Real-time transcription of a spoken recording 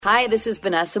Hi, this is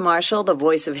Vanessa Marshall, the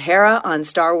voice of Hera on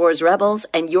Star Wars Rebels,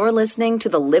 and you're listening to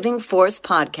the Living Force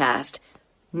podcast.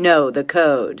 Know the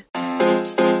code.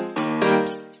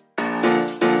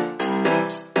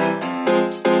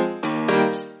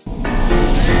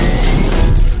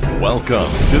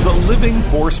 Welcome to the Living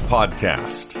Force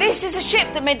podcast. This is a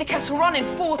ship that made the Kessel Run in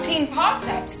 14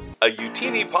 parsecs. A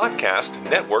Utini Podcast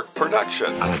Network production.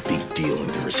 I'm a big deal in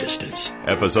the Resistance.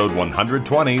 Episode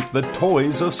 120, The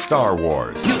Toys of Star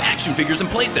Wars. New action figures and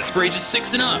playsets for ages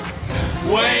 6 and up.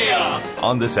 Way up!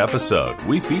 On this episode,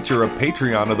 we feature a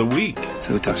Patreon of the week.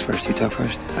 So who talks first? You talk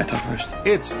first? I talk first.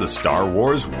 It's the Star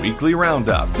Wars Weekly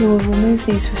Roundup. You will remove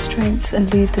these restraints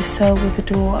and leave the cell with the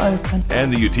door open.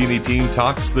 And the Utini team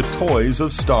talks the toys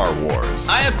of Star Wars.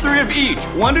 I have 3 of each.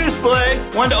 1 to display,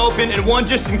 1 to open, and 1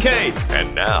 just in case.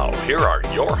 And now, here are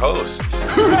your hosts.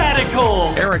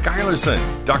 Radical! Eric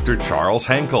Eilerson, Dr. Charles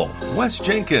Hankel, Wes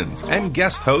Jenkins, and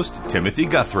guest host Timothy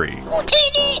Guthrie.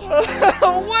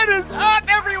 What is up,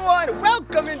 everyone?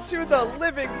 Welcome into the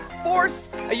Living Force,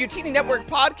 a Utini Network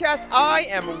podcast. I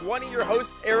am one of your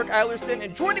hosts, Eric Eilerson,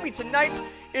 and joining me tonight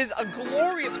is a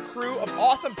glorious crew of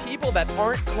awesome people that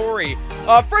aren't Corey.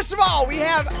 First of all, we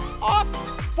have off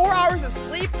 4 hours of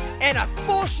sleep and a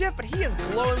full shift, but he is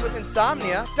glowing with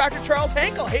insomnia. Dr. Charles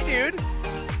Hankel, hey dude.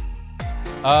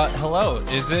 Hello.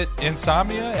 Is it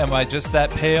insomnia? Am I just that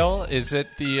pale? Is it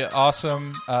the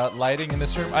awesome lighting in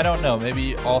this room? I don't know.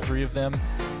 Maybe all 3 of them,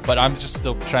 but I'm just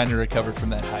still trying to recover from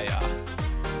that high.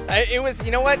 It was,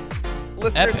 you know what?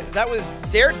 Listeners, Epic. That was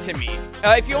dared to me.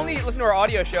 If you only listen to our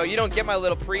audio show, you don't get my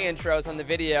little pre-intros on the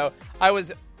video. I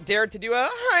was dared to do a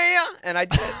hiya, and I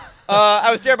did.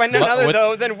 I was dared by none other,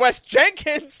 though, than Wes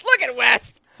Jenkins. Look at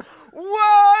Wes.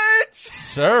 What?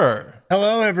 Sir.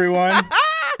 Hello, everyone.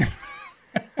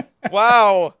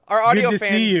 Wow. Our audio Good to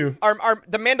fans. see you.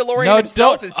 The Mandalorian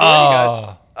himself is joining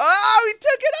us. Oh, he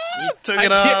took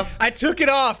it off. I took it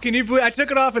off. Can you believe? I took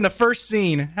it off in the first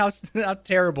scene. How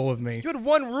terrible of me. You had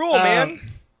one rule, man.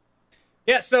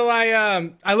 Yeah, so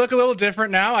I look a little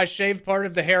different now. I shaved part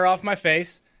of the hair off my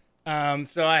face.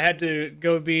 So I had to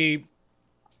go be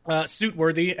suit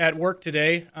worthy at work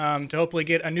today to hopefully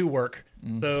get a new work.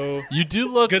 So You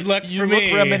do look. Good luck you for look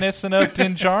me. reminiscent of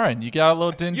Din Djarin. You got a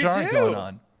little Din Djarin do. going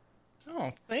on.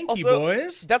 oh, thank Also, you,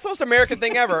 boys. That's the most American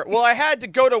thing ever. Well, I had to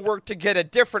go to work to get a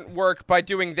different work by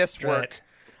doing this work.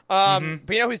 But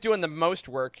you know who's doing the most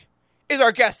work? Is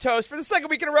our guest host for the second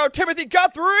week in a row, Timothy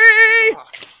Guthrie! I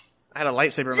had a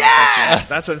lightsaber malfunction.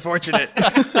 That's unfortunate.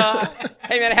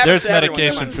 Hey, man, it happens There's to everyone.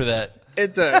 medication for that.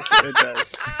 It does. It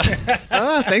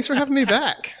does. Thanks for having me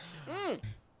back.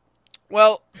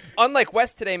 Well, unlike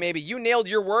Wes today, maybe, you nailed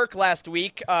your work last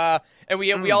week, and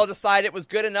we all decided it was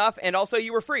good enough, and also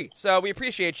you were free, so we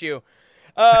appreciate you.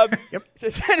 Yep.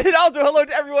 And also hello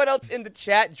to everyone else in the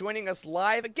chat joining us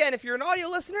live. Again, if you're an audio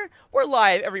listener, we're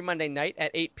live every Monday night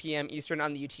at 8 p.m. Eastern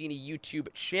on the Utini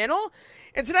YouTube channel.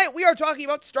 And tonight we are talking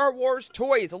about Star Wars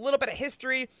toys, a little bit of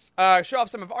history, show off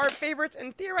some of our favorites,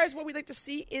 and theorize what we'd like to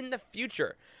see in the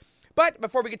future. But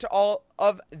before we get to all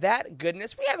of that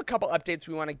goodness, we have a couple updates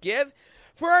we want to give.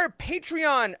 For our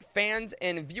Patreon fans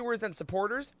and viewers and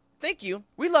supporters, thank you.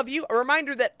 We love you. A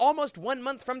reminder that almost 1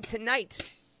 month from tonight,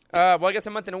 well, I guess a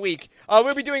month and a week,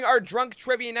 we'll be doing our Drunk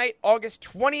Trivia Night, August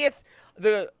 20th.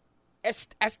 The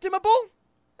estimable,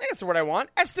 I think that's the word I want,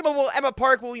 estimable Emma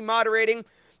Park will be moderating.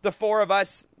 The 4 of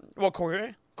us, well,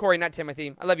 Corey, not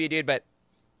Timothy. I love you, dude, but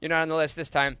you're not on the list this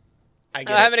time.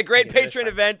 Having a great Patreon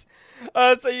event.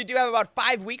 So you do have about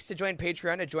 5 weeks to join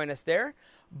Patreon to join us there.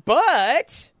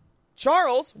 But,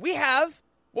 Charles, we have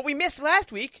what we missed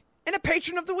last week and a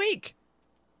Patron of the Week.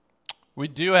 We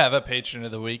do have a Patron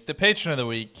of the Week. The Patron of the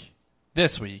Week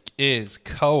this week is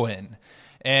Cohen.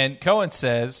 And Cohen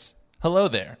says, hello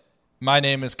there. My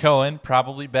name is Cohen,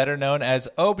 probably better known as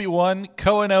Obi-Wan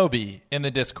Cohen-Obi in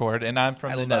the Discord, and I'm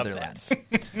from the Netherlands.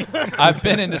 I've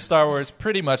been into Star Wars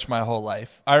pretty much my whole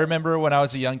life. I remember when I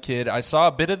was a young kid, I saw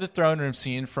a bit of the throne room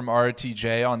scene from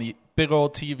RTJ on the big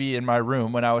old TV in my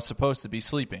room when I was supposed to be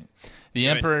sleeping. The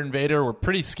Emperor and Vader were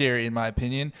pretty scary in my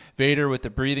opinion. Vader with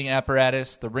the breathing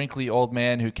apparatus, the wrinkly old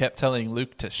man who kept telling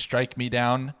Luke to strike me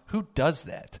down. Who does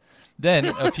that? Then,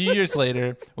 a few years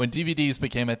later, when DVDs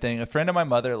became a thing, a friend of my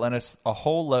mother lent us a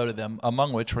whole load of them,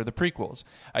 among which were the prequels.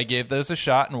 I gave those a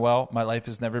shot, and well, my life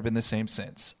has never been the same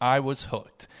since. I was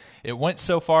hooked. It went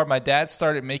so far, my dad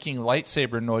started making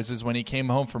lightsaber noises when he came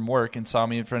home from work and saw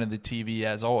me in front of the TV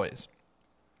as always.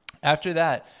 After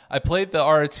that, I played the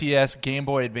RTS Game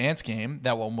Boy Advance game.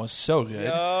 That one was so good.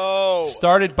 No.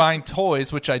 Started buying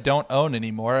toys, which I don't own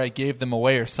anymore. I gave them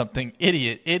away or something.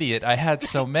 Idiot. I had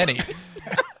so many.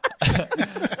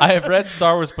 I have read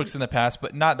Star Wars books in the past,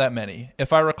 but not that many.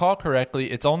 If I recall correctly,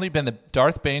 it's only been the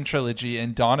Darth Bane trilogy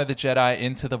and Dawn of the Jedi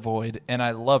Into the Void, and I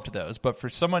loved those. But for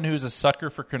someone who's a sucker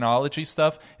for chronology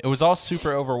stuff, it was all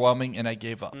super overwhelming, and I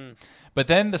gave up. But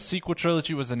then the sequel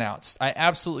trilogy was announced. I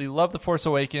absolutely love The Force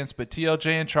Awakens, but TLJ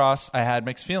and Tross I had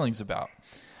mixed feelings about.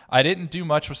 I didn't do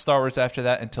much with Star Wars after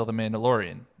that until The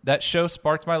Mandalorian. That show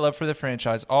sparked my love for the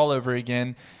franchise all over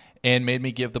again and made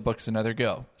me give the books another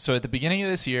go. So at the beginning of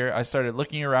this year, I started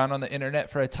looking around on the internet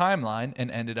for a timeline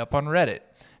and ended up on Reddit.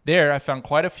 There, I found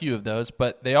quite a few of those,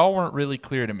 but they all weren't really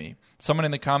clear to me. Someone in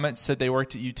the comments said they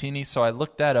worked at UTini, so I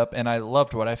looked that up and I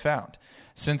loved what I found.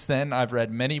 Since then, I've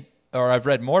read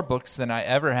more books than I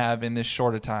ever have in this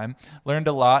short a time, learned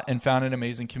a lot, and found an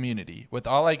amazing community. With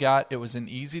all I got, it was an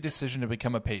easy decision to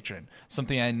become a patron,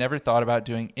 something I never thought about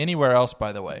doing anywhere else,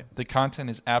 by the way. The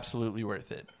content is absolutely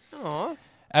worth it. Aww.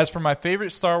 As for my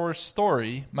favorite Star Wars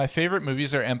story, my favorite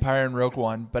movies are Empire and Rogue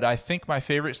One, but I think my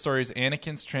favorite story is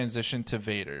Anakin's transition to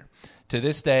Vader. To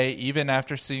this day, even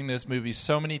after seeing those movies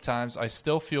so many times, I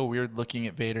still feel weird looking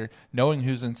at Vader, knowing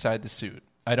who's inside the suit.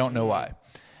 I don't know why.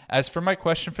 As for my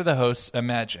question for the hosts,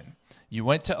 imagine you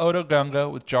went to Otoh Gunga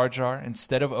with Jar Jar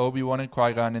instead of Obi-Wan and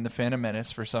Qui-Gon in The Phantom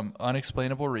Menace for some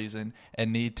unexplainable reason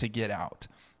and need to get out.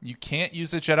 You can't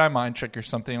use a Jedi mind trick or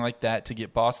something like that to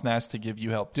get Boss Nass to give you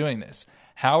help doing this.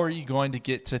 How are you going to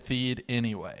get to Theed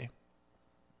anyway?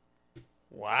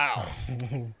 Wow.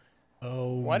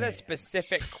 What a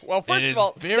specific... Well, It first is of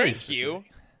all, very thank specific. you.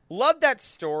 Love that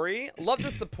story. Love the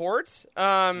support.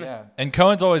 Yeah. And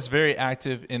Cohen's always very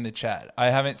active in the chat. I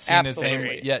haven't seen his name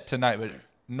Absolutely. yet tonight, but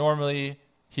normally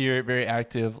here, very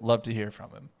active. Love to hear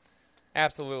from him.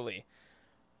 Absolutely.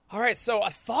 All right, so a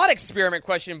thought experiment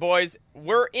question, boys.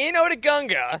 We're in Otoh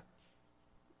Gunga.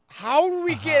 How do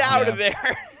we get out of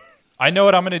there? I know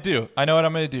what I'm going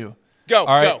to do. Go,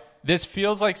 All right. go. This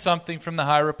feels like something from the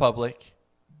High Republic.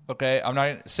 Okay, I'm not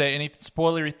going to say any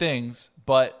spoilery things,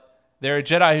 but there are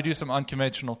Jedi who do some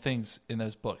unconventional things in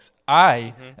those books.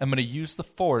 I am going to use the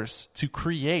Force to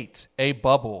create a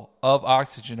bubble of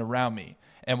oxygen around me,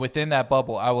 and within that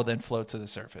bubble, I will then float to the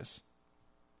surface.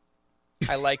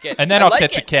 I like it. And then I I'll like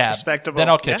catch a it. cab. Respectable. Then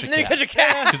I'll catch And then a you cab. catch a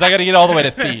cab. Because I got to get all the way to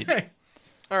Theed.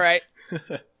 All right.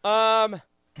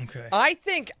 Okay. I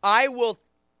think I will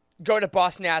go to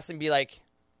Boss Nass and be like,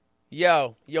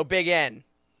 yo, Big N.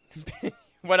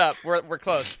 What up? We're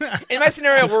close. In my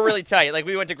scenario, we're really tight. Like,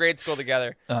 we went to grade school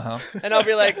together. Uh-huh. And I'll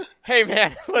be like, hey,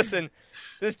 man, listen,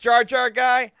 this Jar Jar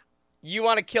guy, you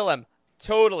want to kill him.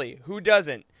 Totally. Who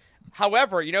doesn't?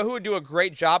 However, you know who would do a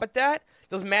great job at that?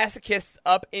 Those masochists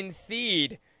up in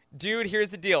Theed. Dude,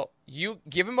 here's the deal. You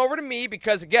give him over to me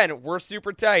because, again, we're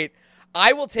super tight.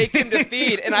 I will take him to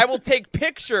Theed, and I will take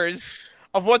pictures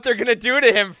of what they're going to do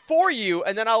to him for you,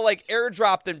 and then I'll, like,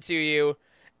 airdrop them to you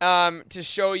to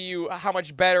show you how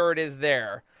much better it is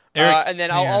there. Eric, and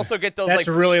then I'll also get those, That's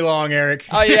like... really long, Eric.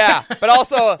 Oh, yeah. But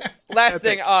also, last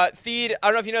thing, Theed, I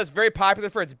don't know if you know, it's very popular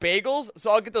for its bagels,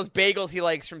 so I'll get those bagels he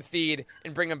likes from Theed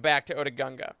and bring them back to Otoh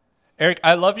Gunga. Eric,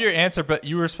 I love your answer, but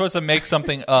you were supposed to make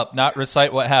something up, not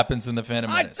recite what happens in The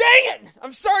Phantom Menace. Dang it!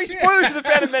 I'm sorry, spoilers for The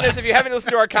Phantom Menace if you haven't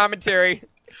listened to our commentary,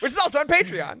 which is also on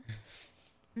Patreon.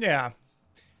 Yeah.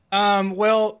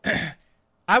 Well,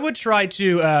 I would try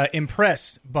to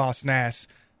impress Boss Nass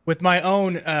with my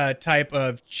own type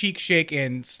of cheek shake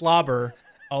and slobber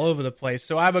all over the place.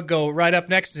 So I would go right up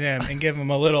next to him and give him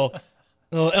a little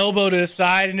elbow to the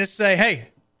side and just say, hey.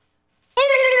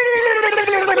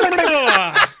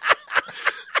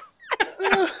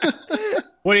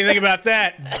 What do you think about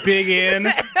that, Big N?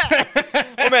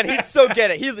 Oh, man, he'd so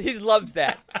get it. He loves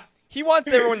that. He wants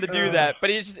everyone to do that, but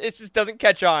it just doesn't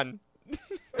catch on.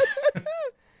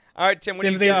 All right, Tim, what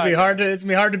do you got? It's gonna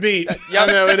be hard to beat. Yeah,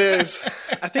 no, it is.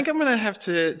 I think I'm gonna have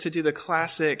to do the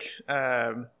classic,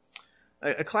 a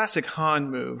classic Han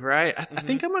move, right? I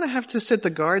think I'm gonna have to sit the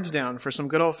guards down for some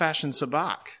good old fashioned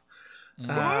sabacc.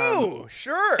 Oh,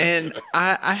 sure. And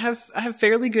I have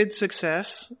fairly good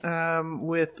success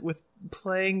with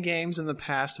playing games in the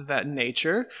past of that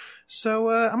nature. So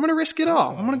I'm gonna risk it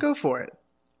all. I'm gonna go for it,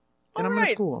 and I'm gonna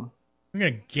school them. We're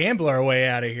going to gamble our way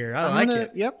out of here. I like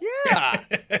it. Yep. Yeah.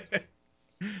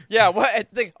 Yeah, what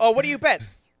do you bet?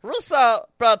 Rusa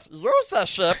bet Rusa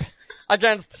ship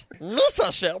against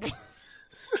Rusa ship.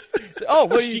 Oh,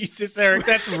 well, Jesus, Eric,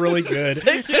 that's really good.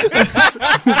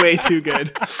 Way too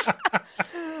good.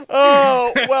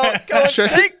 Oh, well, go Sure.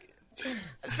 thank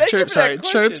Chirp, you for sorry. that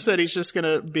Chirp question. said he's just going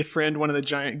to befriend one of the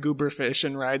giant goober fish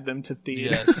and ride them to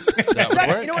Theed. Yes, that would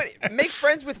work. You know what? Make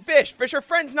friends with fish. Fish are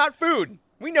friends, not food.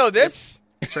 We know this.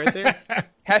 It's right there.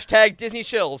 Hashtag Disney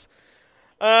chills.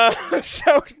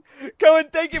 So Cohen,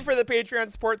 thank you for the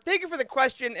Patreon support. Thank you for the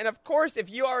question. And of course, if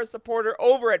you are a supporter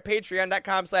over at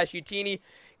patreon.com/Utini,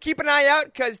 keep an eye out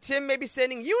because Tim may be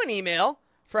sending you an email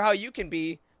for how you can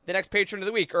be the next patron of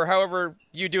the week or however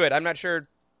you do it. I'm not sure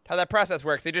how that process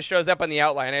works. It just shows up on the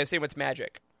outline. I assume it's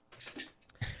magic.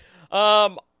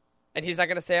 And he's not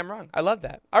going to say I'm wrong. I love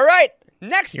that. All right.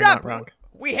 Next You're up, not wrong.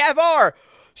 we have our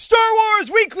Star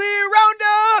Wars Weekly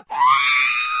Roundup.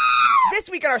 This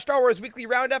week on our Star Wars Weekly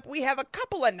Roundup, we have a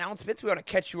couple announcements we want to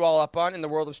catch you all up on in the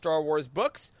world of Star Wars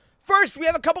books. First, we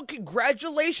have a couple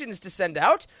congratulations to send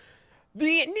out.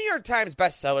 The New York Times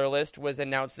bestseller list was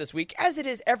announced this week, as it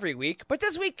is every week. But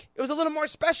this week, it was a little more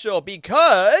special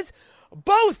because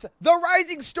both The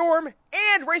Rising Storm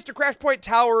and Race to Crash Point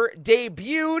Tower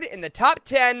debuted in the top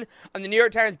 10 on the New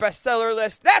York Times bestseller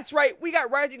list. That's right, we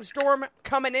got Rising Storm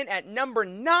coming in at number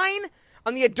 9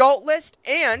 on the adult list,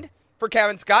 and for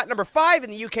Kevin Scott, number 5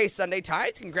 in the UK Sunday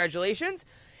Times. Congratulations.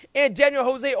 And Daniel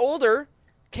Jose Older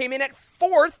came in at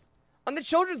 4th on the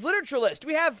children's literature list.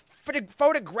 We have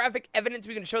photographic evidence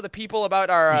we can show the people about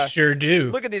our... We sure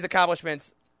do. Look at these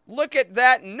accomplishments. Look at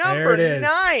that, number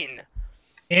 9.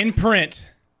 In print.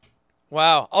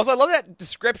 Wow. Also, I love that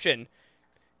description.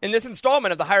 In this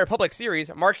installment of the High Republic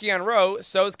series, Marchion Rowe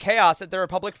sows chaos at the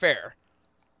Republic Fair.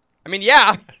 I mean,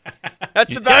 yeah,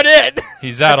 that's about it.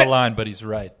 He's out of line, but he's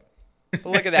right.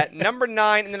 Look at that. Number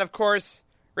 9, and then, of course,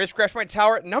 Race to Crash Point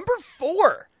Tower, number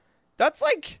 4. That's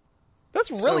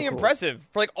really impressive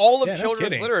for, all of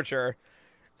children's literature.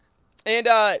 And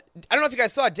I don't know if you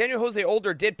guys saw it. Daniel Jose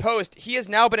Older did post. He has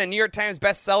now been a New York Times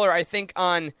bestseller, I think,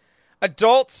 on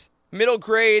adult, middle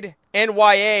grade, and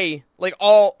YA,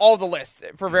 all the lists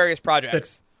for various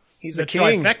projects. He's the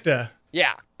king. Trifecta.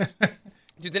 Yeah.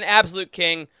 Dude's an absolute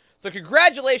king. So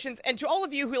congratulations, and to all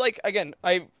of you who, again,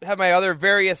 I have my other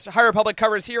various High Republic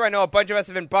covers here. I know a bunch of us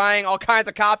have been buying all kinds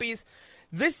of copies.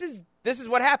 This is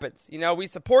what happens. We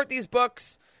support these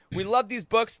books. We love these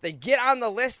books. They get on the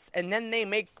lists, and then they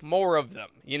make more of them.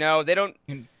 They don't,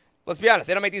 let's be honest,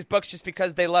 they don't make these books just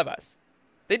because they love us.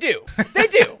 They do. They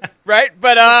do, right?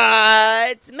 But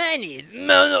it's money. It's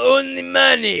only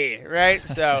money, right?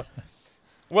 So...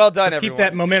 Well done, everyone. Keep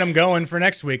that momentum going for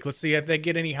next week. Let's see if they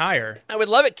get any higher. I would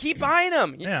love it. Keep buying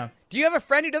them. Yeah. Do you have a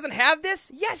friend who doesn't have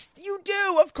this? Yes, you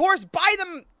do. Of course. Buy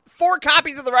them 4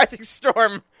 copies of The Rising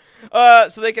Storm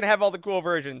so they can have all the cool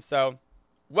versions. So,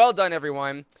 well done,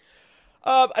 everyone.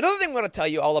 Another thing we want to tell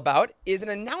you all about is an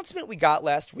announcement we got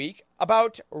last week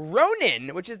about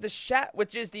Ronin, which is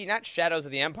the not Shadows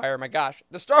of the Empire, my gosh,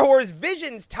 the Star Wars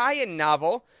Visions tie-in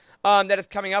novel that is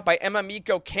coming out by Emma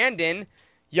Miko Candon.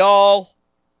 Y'all,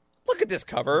 look at this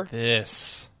cover.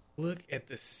 Look at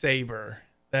the saber.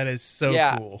 That is so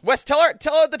cool. Wes, tell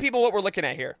the people what we're looking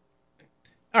at here.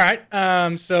 All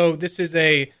right. So this is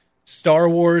a Star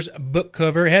Wars book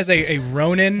cover. It has a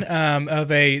Ronin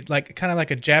of a kind of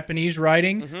like a Japanese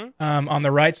writing on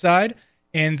the right side,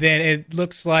 and then it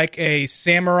looks like a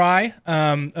samurai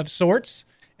of sorts,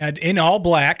 in all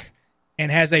black, and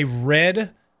has a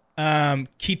red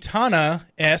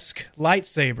Kitana-esque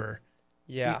lightsaber.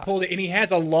 Yeah. He's pulled it, and he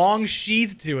has a long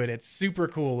sheath to it. It's super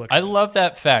cool looking. I love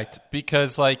that fact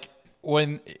because,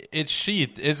 when it's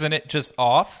sheathed, isn't it just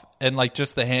off? And,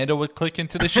 just the handle would click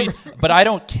into the sheath? But I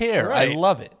don't care. Right. I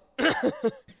love it.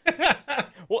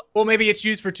 Well, maybe it's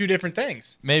used for 2 different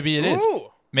things. Maybe it is.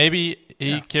 Maybe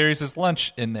he carries his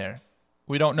lunch in there.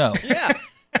 We don't know. Yeah.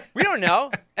 We don't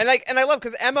know. And I love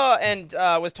because Emma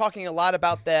was talking a lot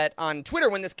about that on Twitter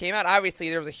when this came out. Obviously,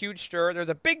 there was a huge stir. There was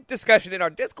a big discussion in our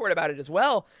Discord about it as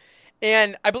well.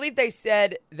 And I believe they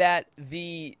said that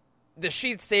the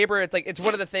sheath saber, it's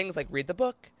one of the things, read the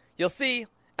book. You'll see.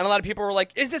 And a lot of people were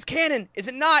like, is this canon? Is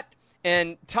it not?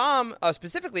 And Tom,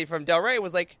 specifically from Del Rey,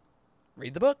 was like,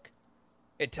 read the book.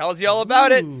 It tells you all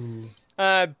about it,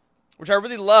 which I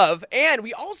really love. And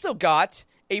we also got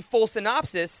a full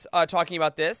synopsis talking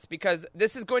about this because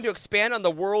this is going to expand on the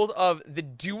world of the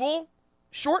Duel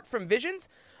short from Visions.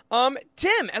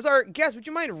 Tim, as our guest, would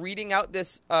you mind reading out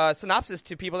this synopsis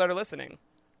to people that are listening?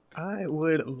 I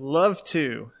would love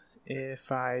to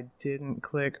if I didn't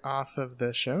click off of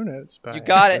the show notes. You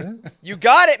got it. You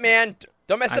got it, man.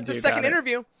 Don't mess up the second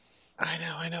interview. I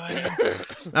know.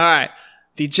 All right.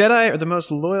 The Jedi are the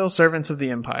most loyal servants of the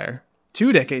Empire.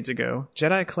 2 decades ago,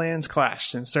 Jedi clans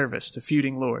clashed in service to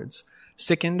feuding lords.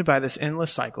 Sickened by this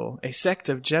endless cycle, a sect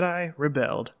of Jedi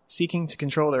rebelled, seeking to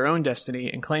control their own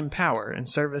destiny and claim power in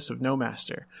service of no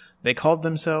master. They called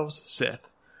themselves Sith.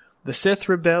 The Sith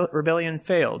rebellion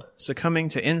failed, succumbing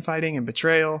to infighting and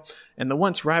betrayal, and the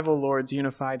once rival lords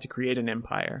unified to create an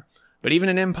empire. But even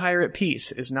an empire at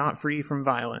peace is not free from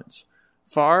violence.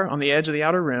 Far on the edge of the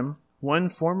Outer Rim, one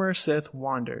former Sith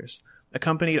wanders,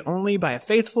 accompanied only by a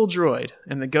faithful droid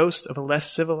and the ghost of a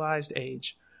less civilized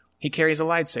age. He carries a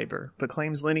lightsaber, but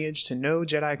claims lineage to no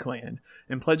Jedi clan,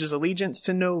 and pledges allegiance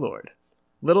to no lord.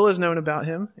 Little is known about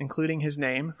him, including his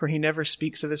name, for he never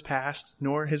speaks of his past,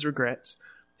 nor his regrets.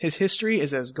 His history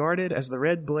is as guarded as the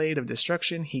red blade of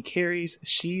destruction he carries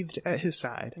sheathed at his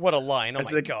side. What a line, oh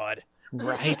my god.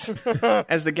 Right.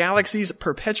 As the galaxy's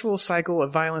perpetual cycle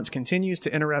of violence continues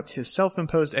to interrupt his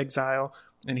self-imposed exile,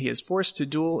 and he is forced to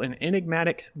duel an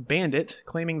enigmatic bandit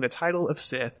claiming the title of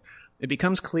Sith, it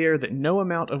becomes clear that no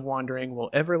amount of wandering will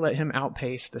ever let him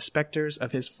outpace the specters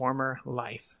of his former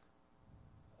life.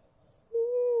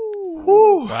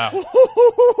 Wow.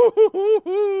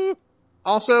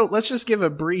 Also, let's just give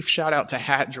a brief shout out to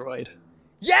Hat Droid.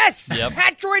 Yes! Yep.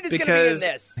 Hat Droid is going to be in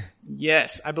this.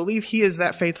 Yes, I believe he is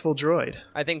that faithful droid.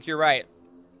 I think you're right.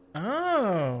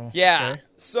 Oh. Yeah. Okay.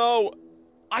 So,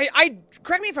 I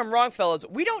correct me if I'm wrong, fellas.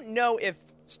 We don't know if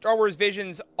Star Wars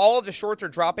Visions, all of the shorts are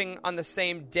dropping on the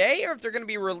same day, or if they're going to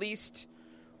be released.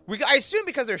 I assume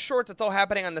because they're shorts, it's all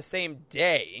happening on the same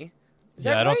day. Is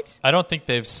that right? I don't think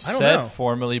they've said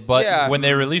formally, but when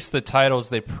they released the titles,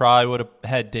 they probably would have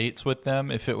had dates with them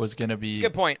if it was going to be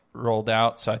good point. rolled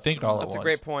out. So I think That's a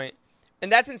great point.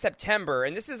 And that's in September,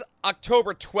 and this is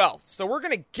October 12th. So we're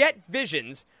going to get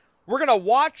Visions. We're going to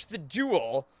watch the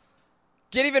duel,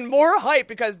 get even more hype,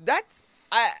 because that's...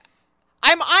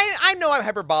 I know I'm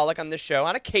hyperbolic on this show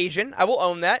on occasion. I will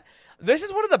own that. This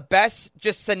is one of the best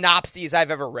just synopses I've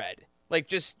ever read. Like,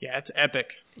 just... Yeah, it's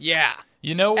epic. Yeah.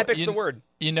 You know, epic's the word.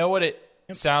 You know what it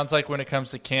sounds like when it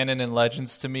comes to canon and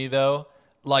legends to me, though?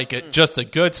 Like just a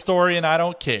good story and I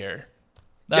don't care.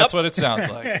 That's what it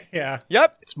sounds like. Yeah.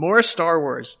 Yep. It's more Star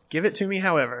Wars. Give it to me,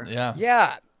 however. Yeah.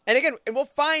 Yeah. And again, we'll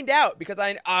find out, because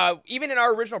even in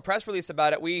our original press release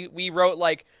about it, we wrote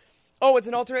like, oh, it's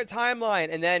an alternate timeline.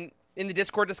 And then in the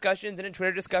Discord discussions and in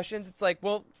Twitter discussions, it's like,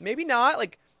 well, maybe not.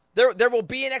 Like, there will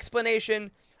be an explanation.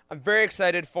 I'm very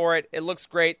excited for it. It looks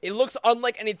great. It looks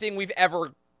unlike anything we've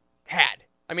ever had.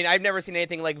 I mean, I've never seen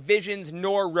anything like Visions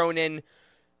nor Ronin.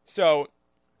 So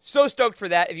stoked for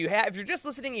that. If you're just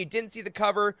listening and you didn't see the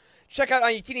cover, check out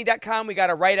on Youtini.com. We got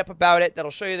a write-up about it that'll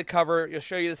show you the cover. It'll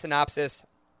show you the synopsis.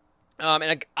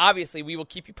 And obviously, we will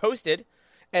keep you posted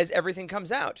as everything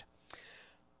comes out.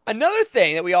 Another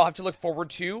thing that we all have to look forward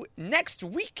to next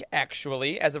week,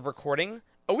 actually, as of recording,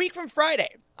 a week from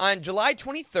Friday, on July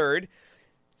 23rd,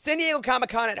 San Diego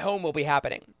Comic-Con at home will be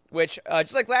happening, which,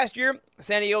 just like last year,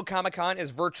 San Diego Comic-Con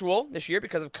is virtual this year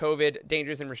because of COVID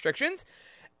dangers and restrictions.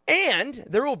 And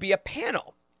there will be a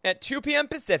panel at 2 p.m.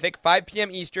 Pacific, 5 p.m.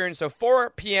 Eastern, so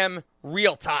 4 p.m.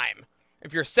 real time.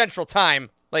 If you're Central Time,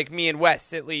 like me and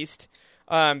Wes, at least.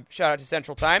 Shout out to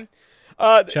Central Time.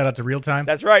 Shout out to Real Time.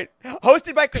 That's right.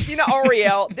 Hosted by Christina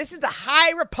Auriel. This is the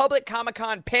High Republic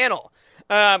Comic-Con panel.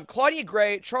 Claudia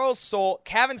Gray, Charles Soule,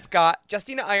 Cavan Scott,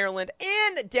 Justina Ireland,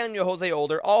 and Daniel Jose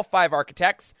Older, all 5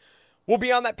 architects, will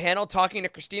be on that panel talking to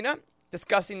Christina,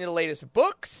 discussing the latest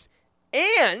books,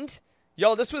 and,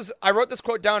 I wrote this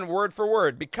quote down word for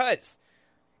word, because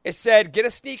it said, get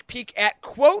a sneak peek at,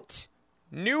 quote,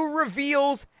 new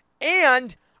reveals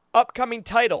and upcoming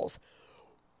titles,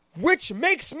 which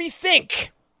makes me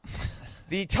think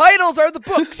the titles are the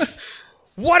books.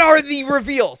 What are the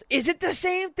reveals? Is it the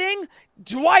same thing?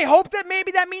 Do I hope that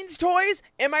maybe that means toys?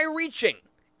 Am I reaching?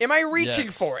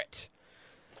 Yes. For it?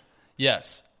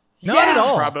 Yes. Not at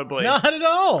all. Probably. Not at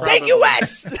all. Thank you,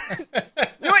 Wes. You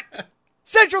know what?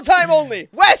 Central Time only.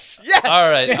 Wes, yes.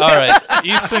 All right.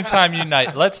 Eastern Time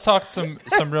unite. Let's talk some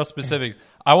real specifics.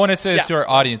 I want to say this to our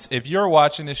audience. If you're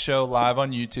watching this show live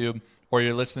on YouTube or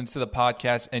you're listening to the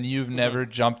podcast and you've never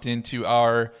jumped into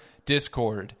our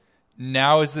Discord,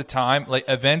 now is the time. Like,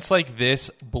 events like this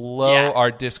blow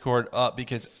our Discord up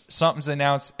because something's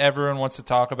announced. Everyone wants to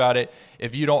talk about it.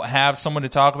 If you don't have someone to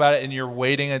talk about it and you're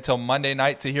waiting until Monday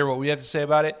night to hear what we have to say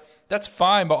about it, that's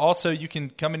fine. But also, you can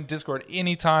come in Discord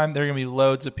anytime. There are going to be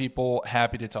loads of people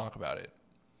happy to talk about it.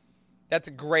 That's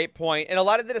a great point. And a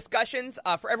lot of the discussions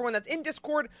for everyone that's in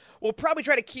Discord, we'll probably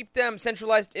try to keep them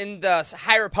centralized in the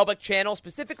High Republic channel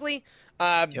specifically.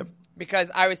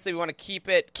 Because obviously we want to keep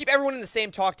everyone in the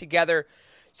same talk together.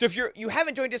 So if you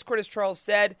haven't joined Discord, as Charles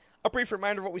said, a brief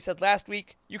reminder of what we said last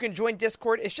week, you can join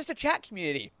Discord. It's just a chat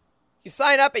community. You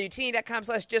sign up at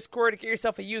utini.com/Discord, get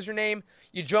yourself a username.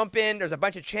 You jump in. There's a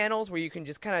bunch of channels where you can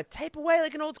just kind of type away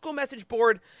like an old school message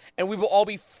board, and we will all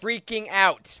be freaking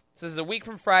out. So this is a week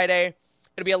from Friday.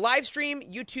 It'll be a live stream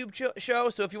YouTube show,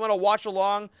 so if you want to watch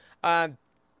along, I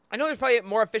know there's probably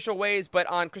more official ways, but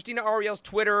on Christina Auriel's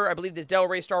Twitter, I believe the Del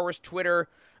Rey Star Wars Twitter,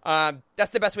 that's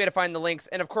the best way to find the links.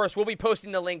 And, of course, we'll be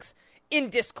posting the links in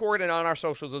Discord and on our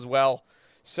socials as well.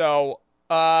 So,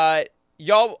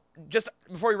 y'all, just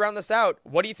before we round this out,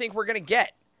 what do you think we're going to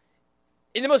get?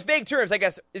 In the most vague terms, I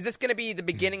guess, is this going to be the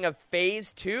beginning of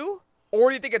Phase 2? Or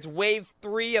do you think it's Wave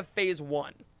 3 of Phase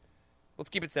 1? Let's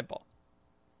keep it simple.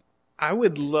 I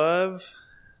would love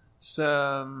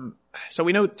some... So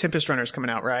we know Tempest Runner's coming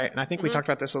out, right? And I think we talked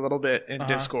about this a little bit in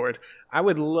Discord. I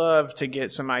would love to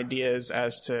get some ideas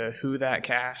as to who that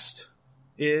cast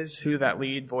is, who that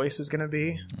lead voice is going to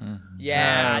be.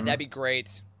 Yeah, that'd be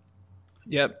great.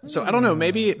 Yep. So I don't know,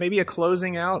 maybe a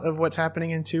closing out of what's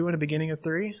happening in 2 and a beginning of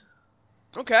 3.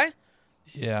 Okay.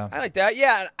 Yeah. I like that.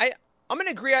 Yeah, I'm going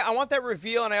to agree. I want that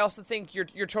reveal, and I also think you're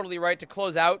totally right to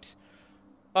close out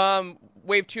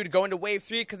Wave 2 to go into Wave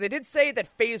 3, because they did say that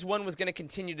Phase 1 was going to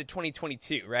continue to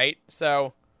 2022, right?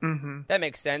 So that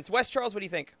makes sense. Wes Charles, what do you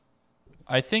think?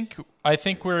 I think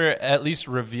we're, at least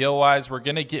reveal-wise, we're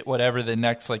going to get whatever the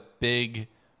next big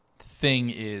thing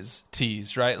is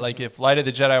teased, right? Like if Light of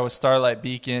the Jedi was Starlight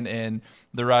Beacon and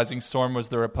The Rising Storm was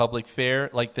the Republic Fair,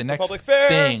 the next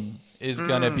thing is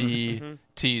going to be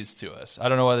teased to us. I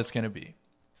don't know what it's going to be.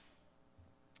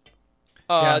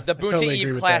 The Boonta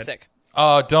Eve Classic.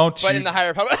 Oh, don't you. But in the High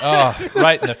Republic. Oh,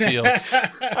 right in the feels.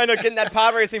 I know, getting that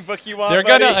pod racing book you want, They're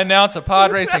going to announce a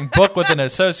pod racing book with an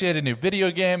associated new video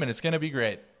game, and it's going to be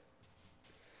great.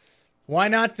 Why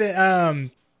not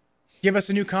give us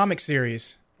a new comic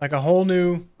series? Like a whole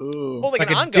new... Oh, like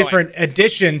an ongoing. Different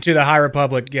addition to the High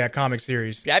Republic comic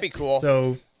series. That'd be cool.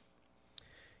 So...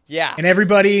 Yeah. And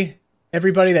everybody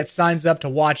that signs up to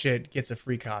watch it gets a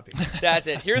free copy. That's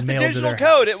it. Here's the digital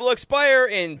code. It will expire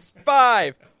in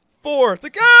 5, 4. It's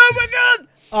like, oh my God.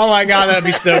 Oh my God, that'd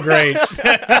be so great.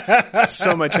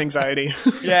 So much anxiety.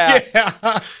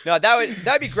 Yeah. No,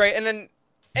 that'd be great. And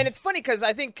it's funny because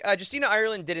I think Justina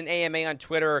Ireland did an AMA on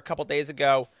Twitter a couple days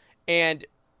ago, and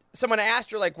someone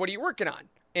asked her, what are you working on?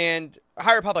 And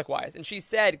High Republic wise. And she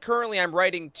said, currently I'm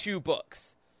writing 2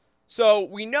 books. So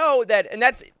we know that, and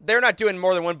they're not doing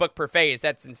more than 1 book per phase.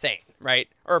 That's insane, right?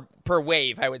 Or per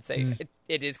wave, I would say.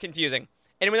 It is confusing.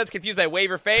 Anyone that's confused by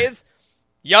wave or phase,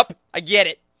 yup, I get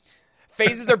it.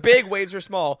 Phases are big, waves are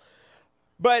small.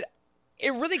 But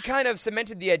it really kind of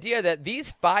cemented the idea that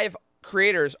these 5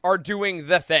 creators are doing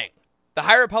the thing. The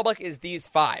High Republic is these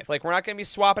 5. We're not going to be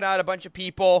swapping out a bunch of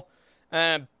people.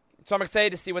 So I'm excited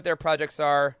to see what their projects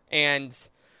are. And,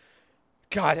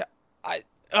 God,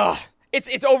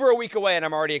 It's over a week away, and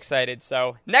I'm already excited.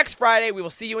 So next Friday, we will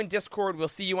see you in Discord. We'll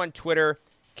see you on Twitter.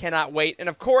 Cannot wait. And,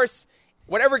 of course,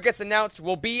 whatever gets announced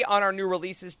will be on our new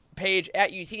releases page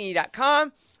at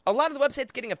utini.com. A lot of the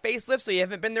website's getting a facelift, so you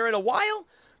haven't been there in a while.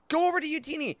 Go over to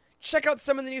Utini. Check out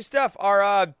some of the new stuff.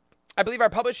 I believe our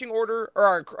publishing order,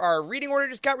 or our reading order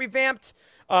just got revamped.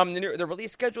 The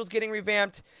release schedule is getting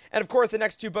revamped. And, of course, the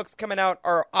next 2 books coming out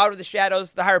are Out of the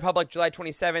Shadows, The High Republic, July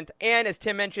 27th. And, as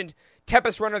Tim mentioned,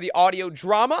 Tempest Runner, the audio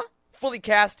drama, fully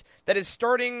cast. That is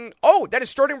starting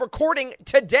recording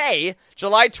today,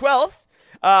 July 12th.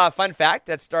 Fun fact,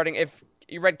 that's starting, if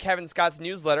you read Kevin Scott's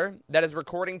newsletter, that is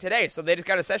recording today. So they just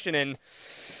got a session in.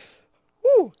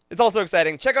 Woo! It's also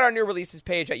exciting. Check out our new releases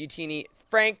page at Utini.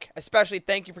 Frank, especially,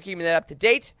 thank you for keeping that up to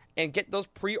date. And get those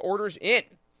pre-orders in.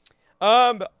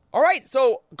 All right,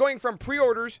 so going from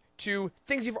pre-orders to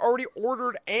things you've already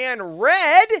ordered and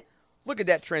read. Look at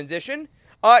that transition.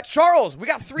 Charles, we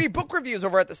got 3 book reviews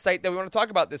over at the site that we want to talk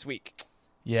about this week.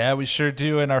 Yeah, we sure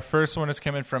do. And our first one is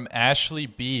coming from Ashley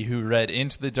B., who read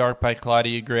Into the Dark by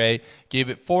Claudia Gray, gave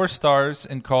it 4 stars,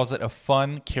 and calls it a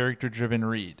fun, character-driven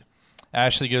read.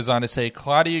 Ashley goes on to say,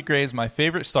 Claudia Gray is my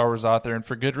favorite Star Wars author, and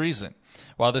for good reason.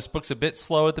 While this book's a bit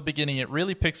slow at the beginning, it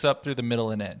really picks up through the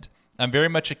middle and end. I'm very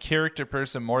much a character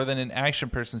person more than an action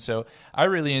person, so I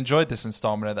really enjoyed this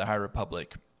installment of the High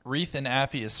Republic. Reath and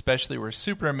Affy especially were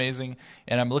super amazing,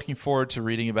 and I'm looking forward to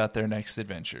reading about their next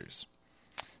adventures.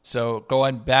 So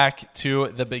going back to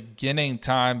the beginning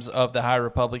times of the High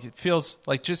Republic, it feels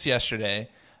like just yesterday.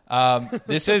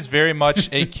 This is very much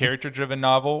a character-driven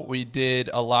novel. We did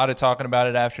a lot of talking about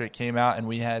it after it came out, and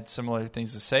we had similar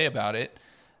things to say about it.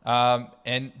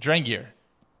 And Drengir.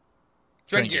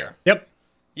 Yep.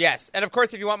 Yes, and of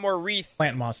course, if you want more Reath,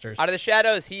 Plant Monsters, Out of the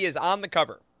Shadows, he is on the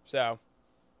cover. So,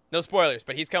 no spoilers,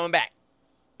 but he's coming back.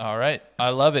 All right,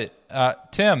 I love it.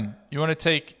 Tim, you want to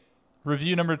take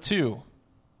review number 2?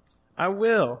 I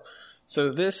will. So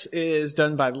this is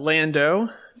done by Lando,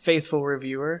 faithful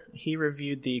reviewer. He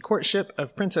reviewed The Courtship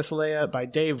of Princess Leia by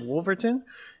Dave Wolverton.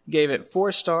 Gave it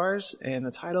 4 stars, and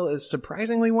the title is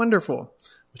Surprisingly Wonderful,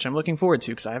 which I'm looking forward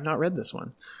to because I have not read this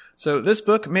one. So this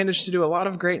book managed to do a lot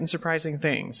of great and surprising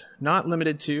things, not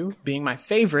limited to being my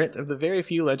favorite of the very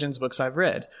few Legends books I've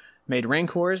read. made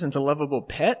Rancors into lovable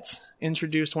pets,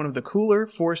 introduced one of the cooler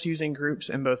Force-using groups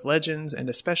in both Legends and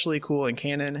especially cool in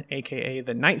canon, aka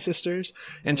the Night Sisters,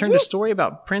 and turned a story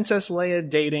about Princess Leia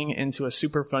dating into a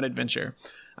super fun adventure.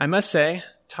 I must say,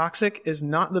 toxic is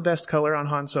not the best color on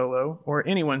Han Solo, or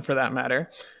anyone for that matter.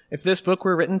 If this book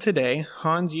were written today,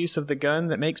 Han's use of the gun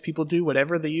that makes people do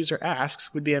whatever the user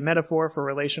asks would be a metaphor for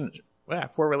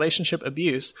relationship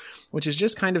abuse, which is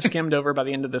just kind of skimmed over by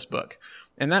the end of this book.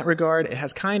 In that regard, it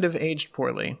has kind of aged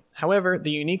poorly. However,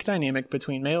 the unique dynamic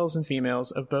between males and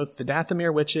females of both the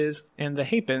Dathomir witches and the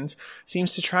Hapens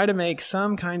seems to try to make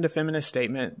some kind of feminist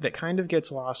statement that kind of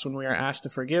gets lost when we are asked to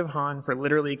forgive Han for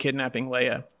literally kidnapping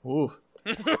Leia. Oof.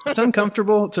 It's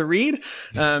uncomfortable to read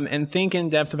and think in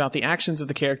depth about the actions of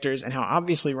the characters and how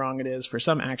obviously wrong it is for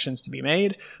some actions to be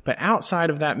made. But outside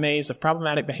of that maze of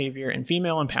problematic behavior and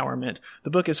female empowerment,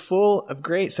 the book is full of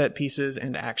great set pieces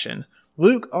and action.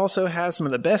 Luke also has some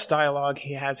of the best dialogue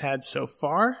he has had so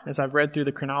far, as I've read through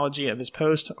the chronology of his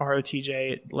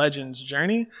post-ROTJ Legends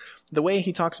journey. The way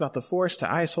he talks about the Force to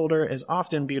Iceholder is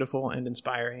often beautiful and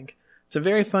inspiring. It's a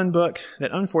very fun book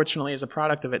that unfortunately is a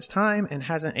product of its time and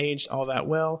hasn't aged all that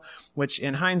well, which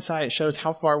in hindsight shows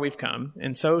how far we've come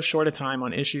in so short a time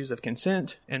on issues of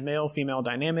consent and male-female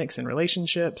dynamics and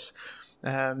relationships.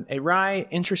 A wry,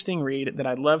 interesting read that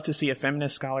I'd love to see a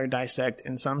feminist scholar dissect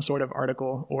in some sort of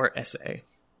article or essay.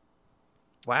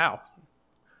 Wow.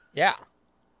 Yeah.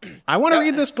 I want to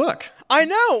read this book. I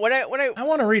know. When I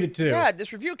want to read it too. Yeah,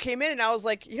 this review came in and I was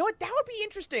like, you know what? That would be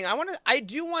interesting. I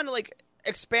do want to like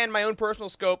expand my own personal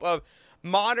scope of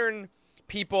modern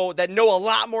people that know a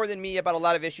lot more than me about a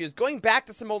lot of issues, going back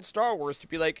to some old Star Wars to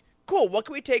be like, cool, what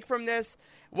can we take from this?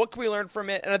 What can we learn from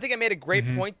it? And I think I made a great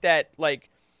point that, like,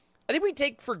 I think we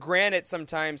take for granted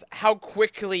sometimes how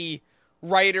quickly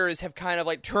writers have kind of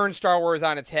like turned Star Wars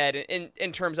on its head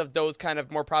in terms of those kind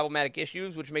of more problematic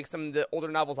issues, which makes some of the older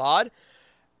novels odd.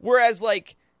 Whereas,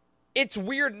 like, it's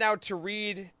weird now to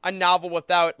read a novel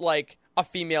without, like, a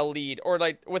female lead or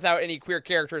like without any queer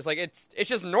characters. Like it's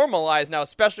just normalized now,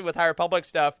 especially with High Republic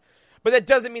stuff. But that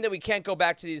doesn't mean that we can't go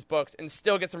back to these books and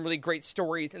still get some really great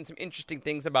stories and some interesting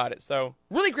things about it. So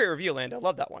really great review, Lando.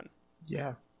 Love that one.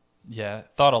 Yeah. Yeah.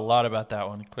 Thought a lot about that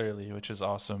one, clearly, which is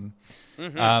awesome.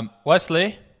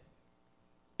 Wesley?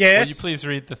 Yes? Will you please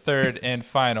read the third and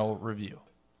final review?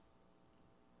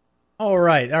 All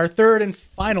right. Our third and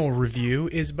final review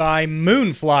is by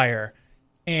Moonflyer.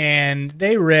 And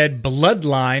they read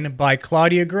Bloodline by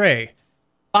Claudia Gray.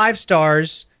 5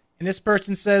 stars. And this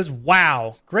person says,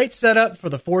 wow, great setup for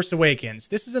The Force Awakens.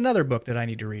 This is another book that I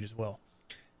need to read as well.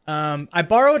 I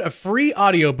borrowed a free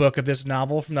audiobook of this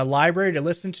novel from the library to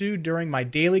listen to during my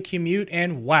daily commute,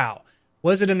 and wow,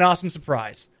 was it an awesome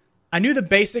surprise. I knew the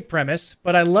basic premise,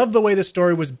 but I love the way the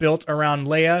story was built around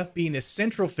Leia being the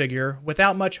central figure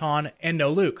without much Han and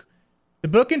no Luke. The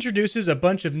book introduces a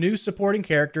bunch of new supporting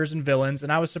characters and villains,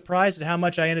 and I was surprised at how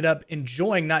much I ended up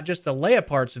enjoying not just the Leia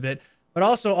parts of it, but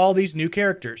also all these new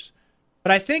characters.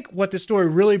 But I think what the story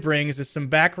really brings is some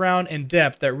background and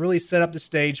depth that really set up the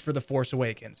stage for The Force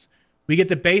Awakens. We get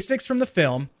the basics from the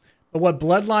film, but what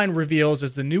Bloodline reveals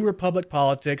is the New Republic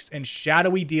politics and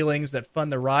shadowy dealings that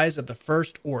fund the rise of the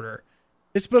First Order.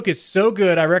 This book is so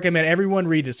good, I recommend everyone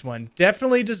read this one.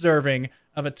 Definitely deserving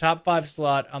of a top 5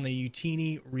 slot on the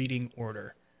Utini reading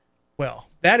order. Well,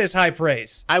 that is high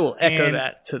praise. I will echo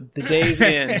that to the day's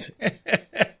end.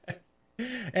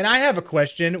 And I have a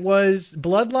question. Was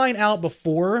Bloodline out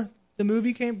before the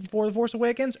movie came, before The Force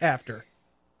Awakens? After?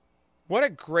 What a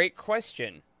great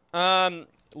question.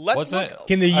 Let's look.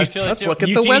 Can the let's look at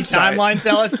the website. Timeline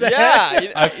tell us that?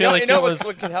 Yeah, I feel like it was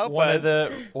what could help one us. of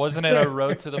the. Wasn't it a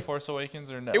Road to the Force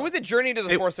Awakens or no? It was a Journey to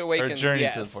the Force Awakens. Or Journey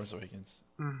yes. to the Force Awakens.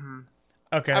 Mm-hmm.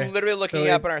 Okay. I'm literally looking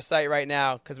up on our site right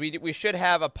now because we should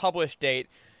have a published date.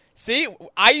 See,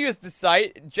 I used the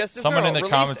site just as someone in the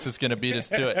released comments is going to beat us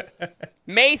to it.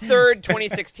 May 3rd,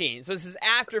 2016. So this is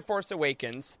after Force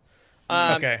Awakens.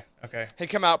 Okay. Had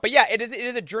come out, but yeah, it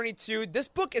is a journey to. This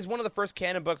book is one of the first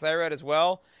canon books I read as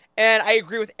well, and I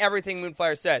agree with everything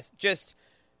Moonflyer says. Just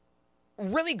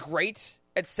really great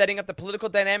at setting up the political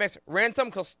dynamics. Ransom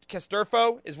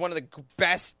Casturfo is one of the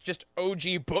best, just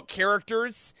OG book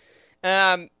characters.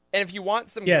 And if you want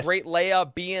some great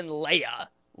Leia being Leia,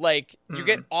 like you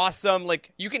get awesome,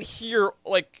 like you can hear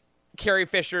like Carrie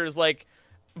Fisher's like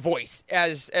voice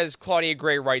as Claudia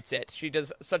Gray writes it. She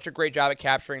does such a great job at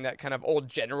capturing that kind of old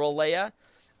General Leia.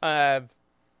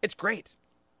 It's great.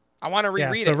 I want to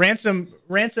reread so it.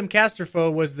 Ransom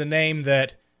Casturfo was the name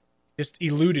that just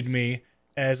eluded me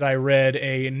as I read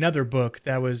another book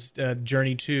that was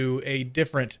Journey to a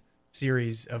different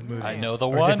series of movies. I know the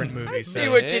or one. Different movies. I see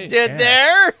what you did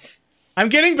there. I'm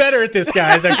getting better at this,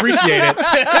 guys. I appreciate it.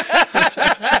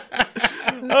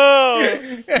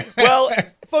 Oh, well,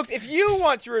 folks, if you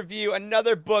want to review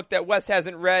another book that Wes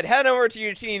hasn't read, head over to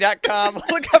utini.com,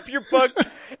 look up your book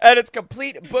and its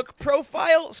complete book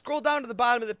profile, scroll down to the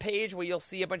bottom of the page where you'll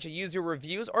see a bunch of user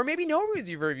reviews, or maybe no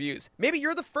user reviews. Maybe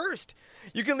you're the first.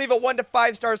 You can leave a 1 to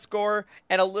 5 star score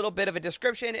and a little bit of a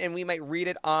description, and we might read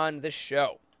it on the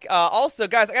show. Also,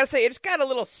 guys, I gotta say, it just got a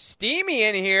little steamy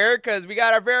in here because we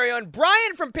got our very own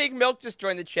Brian from Pink Milk just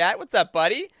joined the chat. What's up,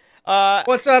 buddy?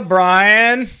 What's up,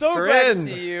 Brian? So glad to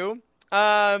see you.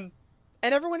 And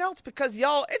everyone else, because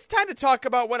y'all, it's time to talk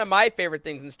about one of my favorite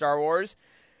things in Star Wars.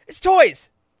 It's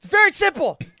toys. It's very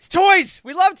simple. It's toys.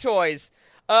 We love toys.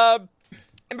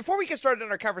 And before we get started on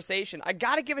our conversation, I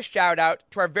got to give a shout out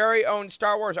to our very own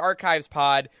Star Wars Archives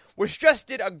pod, which just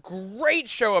did a great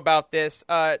show about this.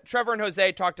 Trevor and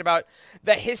Jose talked about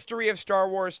the history of Star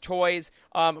Wars toys,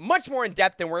 much more in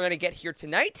depth than we're going to get here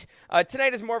tonight.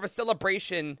 Tonight is more of a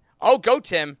celebration. Oh, go,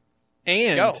 Tim.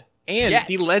 And yes.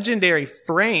 The legendary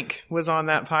Frank was on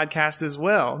that podcast as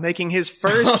well, making his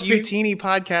first Utini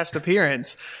podcast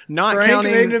appearance. Not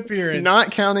counting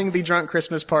the drunk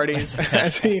Christmas parties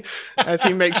as he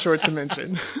makes sure to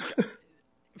mention.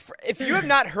 If you have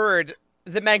not heard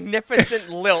the magnificent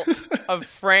lilt of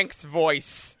Frank's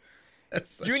voice,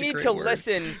 you need to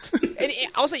listen. And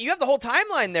also, you have the whole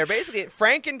timeline there, basically.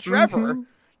 Frank and Trevor,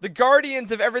 the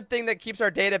guardians of everything that keeps our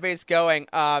database going.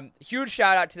 Huge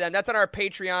shout out to them. That's on our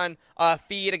Patreon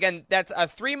feed. Again, that's a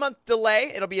 3-month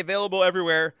delay. It'll be available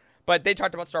everywhere. But they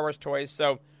talked about Star Wars toys,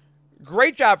 so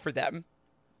great job for them.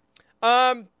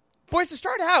 Boys, to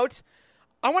start out,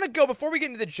 I want to go, before we get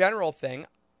into the general thing,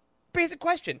 basic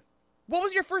question. What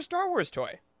was your first Star Wars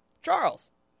toy?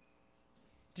 Charles,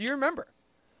 do you remember?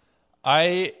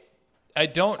 I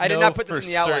don't know. I did not put this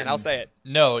in the outline. Certain. I'll say it.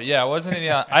 No, yeah, it wasn't in the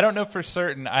outline. I don't know for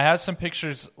certain. I have some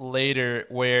pictures later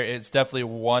where it's definitely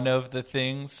one of the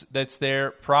things that's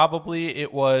there. Probably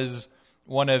it was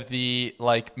one of the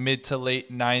like mid to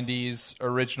late 90s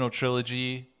original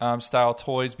trilogy style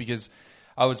toys, because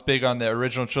I was big on the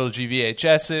original trilogy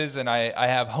VHSs, and I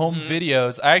have home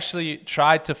videos. I actually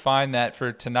tried to find that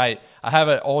for tonight. I have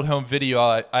an old home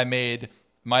video. I made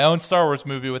my own Star Wars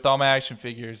movie with all my action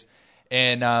figures.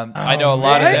 And I know a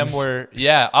lot of them were,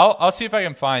 I'll see if I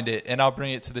can find it, and I'll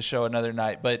bring it to the show another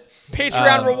night. But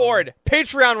Patreon reward.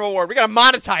 We got to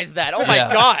monetize that. Oh, my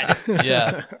God.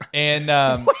 Yeah. And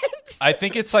I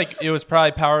think it's like, it was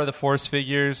probably Power of the Force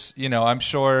figures. You know, I'm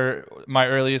sure my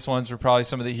earliest ones were probably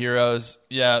some of the heroes.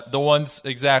 Yeah, the ones,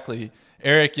 exactly.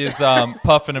 Eric is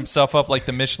puffing himself up like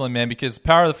the Michelin Man, because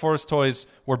Power of the Force toys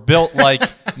were built like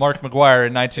Mark McGuire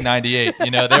in 1998.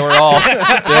 You know, they were all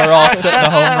setting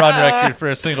a home run record for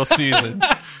a single season.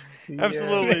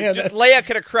 Absolutely. Yeah, Leia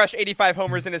could have crushed 85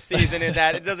 homers in a season, and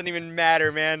that it doesn't even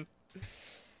matter, man.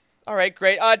 All right,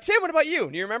 great. Tim, what about you?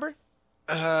 Do you remember?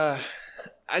 I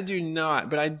do not,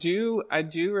 but I do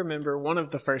remember one of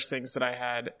the first things that I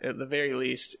had, at the very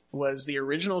least, was the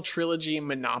original trilogy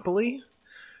Monopoly.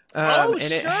 And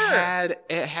sure.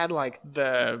 It had like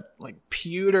the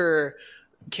pewter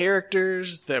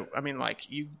characters that, I mean, like,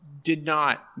 you did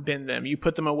not bend them. You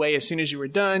put them away as soon as you were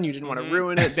done. You didn't want to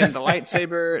ruin it, bend the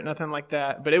lightsaber, nothing like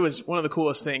that. But it was one of the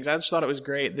coolest things. I just thought it was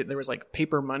great that there was like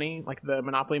paper money, like the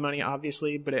Monopoly money,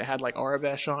 obviously, but it had like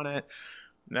Arabesh on it.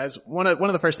 That's one of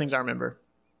the first things I remember.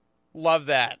 Love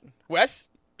that. Wes?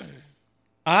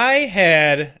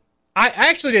 I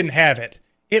actually didn't have it.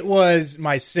 It was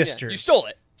my sister's. Yeah, you stole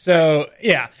it. So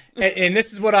yeah, and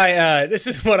this is what I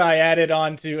added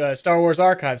on to Star Wars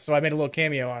Archives. So I made a little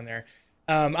cameo on there.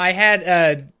 I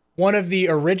had one of the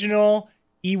original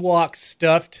Ewok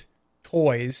stuffed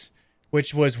toys,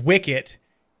 which was Wicket,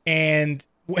 and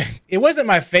it wasn't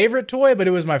my favorite toy, but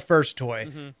it was my first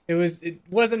toy. It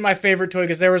wasn't my favorite toy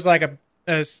because there was like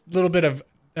a little bit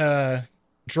of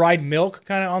dried milk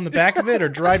kind of on the back of it, or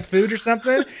dried food or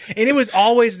something, and it was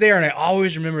always there, and I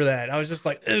always remember that. I was just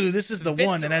like, ooh, this is the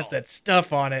one that has that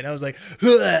stuff on it, and I was like,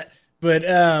 ugh. But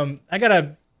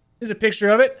there's a picture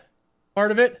of it,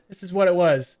 part of it. This is what it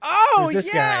was. Oh, this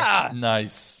yeah. guy.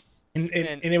 Nice. And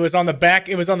it was on the back.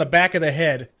 It was on the back of the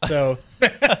head. So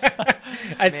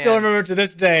I still remember to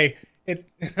this day.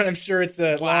 I'm sure it's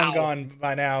long gone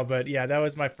by now, but yeah, that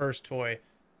was my first toy.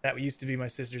 That used to be my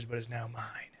sister's, but is now mine.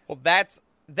 Well,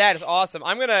 that is awesome.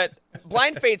 I'm gonna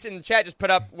Blind Fates in the chat just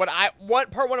put up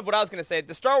part one of what I was gonna say.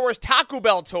 The Star Wars Taco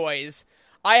Bell toys.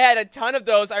 I had a ton of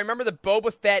those. I remember the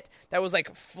Boba Fett that was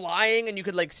like flying and you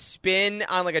could like spin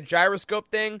on like a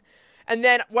gyroscope thing. And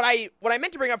then what I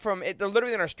meant to bring up from it, they're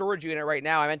literally in our storage unit right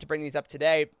now. I meant to bring these up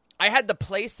today. I had the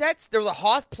play sets. There was a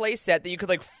Hoth play set that you could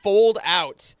like fold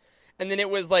out. and then it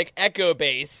was like Echo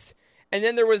Base, and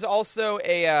then there was also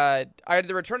I had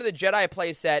the Return of the Jedi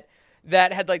playset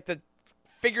that had like the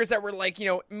figures that were like,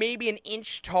 maybe an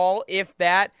inch tall, if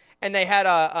that, and they had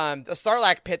a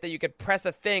Sarlacc pit that you could press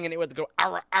a thing and it would go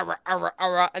ara ara ara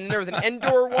ara, and then there was an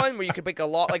Endor one where you could make a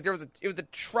lot, like it was a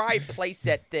tri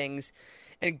playset things,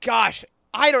 and gosh,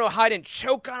 I don't know how I didn't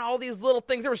choke on all these little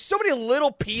things. There were so many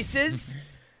little pieces.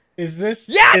 Is this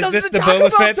the Taco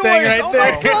Boba Fett Bell thing toys? right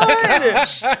there? Oh my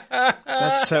god!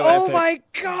 That's so Oh epic. my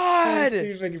god! See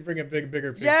if I can bring a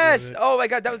bigger picture. Yes! Of it. Oh my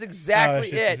god, that was exactly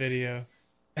it's just it. a video.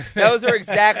 Those are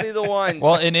exactly the ones.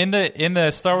 Well, and in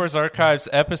the Star Wars Archives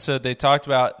episode, they talked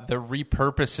about the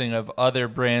repurposing of other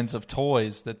brands of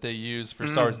toys that they use for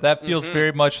Star Wars. That feels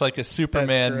very much like a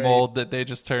Superman great. mold that they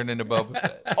just turned into Boba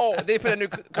Fett. Oh, they put a new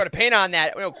coat of paint on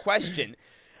that, no question.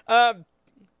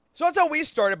 So that's how we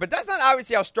started, but that's not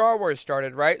obviously how Star Wars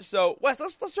started, right? So, Wes,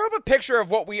 let's throw up a picture of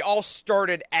what we all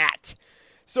started at.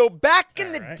 So back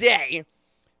in the day,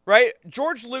 right,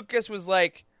 George Lucas was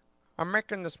like, I'm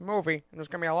making this movie, and there's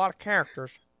going to be a lot of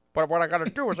characters, but what I got to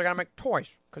do is I got to make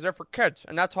toys, because they're for kids,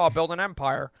 and that's how I build an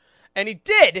empire. And he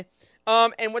did,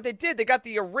 and what they did, they got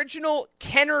the original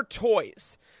Kenner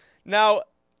toys. Now,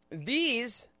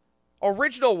 these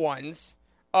original ones,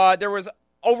 there was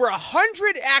over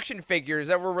 100 action figures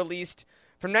that were released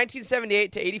from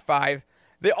 1978 to 85.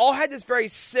 They all had this very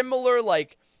similar,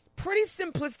 like, pretty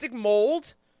simplistic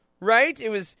mold, right? It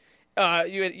was,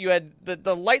 you had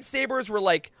the lightsabers were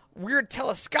like weird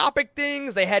telescopic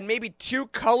things. They had maybe 2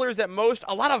 colors at most.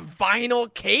 A lot of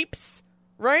vinyl capes,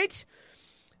 right?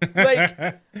 Like,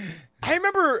 I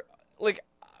remember, like,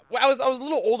 I was a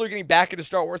little older getting back into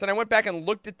Star Wars, and I went back and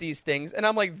looked at these things, and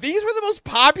I'm like, these were the most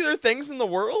popular things in the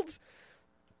world?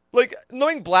 Like,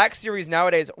 knowing Black Series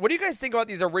nowadays, what do you guys think about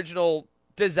these original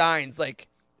designs? Like,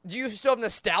 do you still have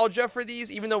nostalgia for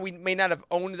these, even though we may not have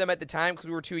owned them at the time because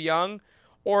we were too young?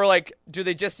 Or, like, do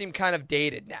they just seem kind of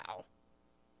dated now?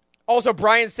 Also,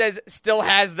 Brian says still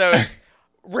has those.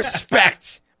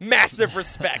 Respect. Massive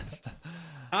respect.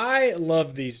 I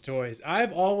love these toys.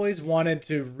 I've always wanted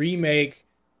to remake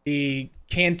the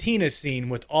cantina scene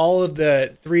with all of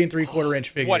the 3 3/4 inch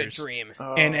figures. What a dream.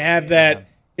 And have that,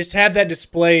 just have that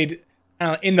displayed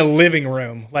in the living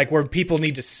room, like where people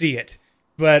need to see it.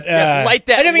 But yes, light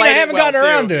that. I haven't gotten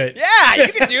around to it. Yeah,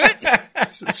 you can do it.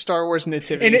 It's a Star Wars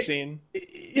nativity scene.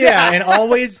 Yeah, and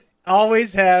always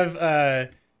have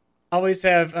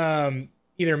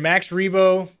either Max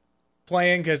Rebo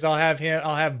playing, because I'll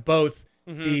have both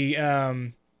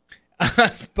the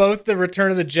both the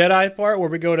Return of the Jedi part where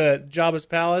we go to Jabba's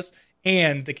palace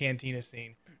and the cantina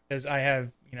scene, because I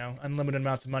have unlimited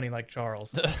amounts of money like Charles.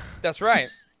 That's right.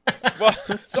 Well,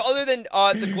 so other than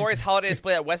the glorious holiday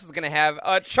display that Wes is going to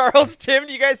have, Charles, Tim, how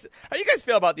do you guys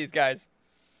feel about these guys?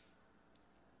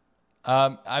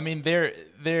 I mean,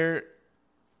 they're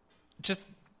just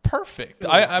perfect.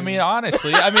 I mean,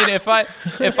 honestly, if I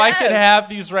could have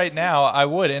these right now, I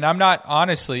would. And I'm not,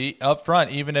 honestly, up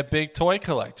front, even a big toy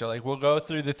collector. Like, we'll go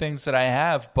through the things that I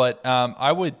have, but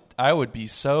I would be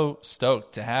so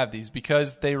stoked to have these,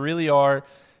 because they really are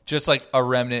just like a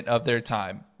remnant of their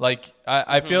time. Like,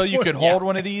 I feel you could hold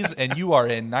one of these and you are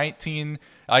in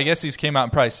I guess these came out in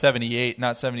probably 78,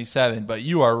 not 77, but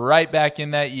you are right back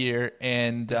in that year.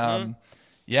 And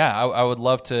I would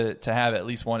love to have at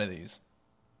least one of these.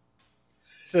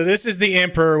 So this is the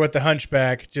Emperor with the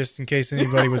hunchback, just in case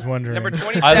anybody was wondering. Number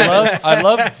 27. I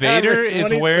love Vader is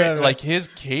wearing, 27. like, his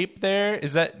cape there.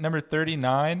 Is that number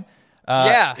 39?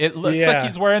 Yeah. It looks like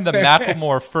he's wearing the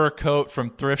Macklemore fur coat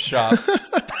from Thrift Shop.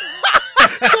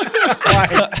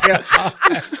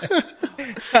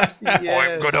 Yes.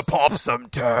 I'm gonna pop some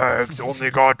tags.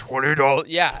 Only got $20.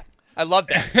 Yeah, I love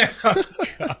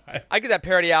that. I get that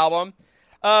parody album.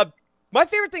 My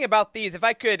favorite thing about these, if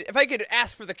I could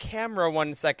ask for the camera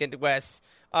 1 second, Wes.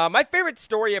 My favorite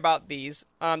story about these,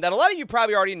 that a lot of you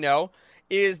probably already know,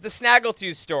 is the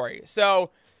Snaggletooth story.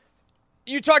 So,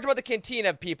 you talked about the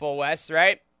Cantina people, Wes,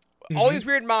 right? All these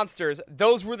weird monsters,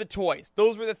 those were the toys.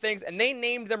 Those were the things, and they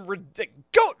named them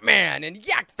Goatman and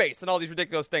Yak Face and all these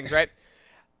ridiculous things, right?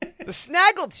 The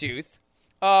Snaggletooth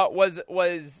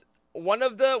was one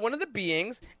of the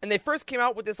beings, and they first came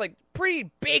out with this like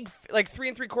pretty big, like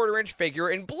 3 3/4 inch figure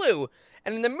in blue,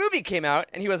 and then the movie came out,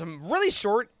 and he was really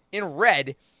short in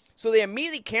red, so they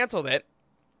immediately canceled it.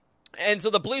 And so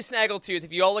the blue Snaggletooth,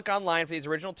 if you all look online for these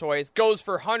original toys, goes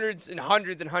for hundreds and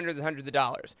hundreds and hundreds and hundreds of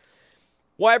dollars.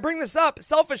 Why I bring this up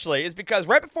selfishly is because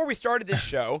right before we started this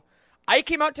show, I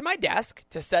came out to my desk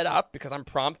to set up, because I'm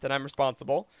prompt and I'm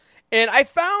responsible, and I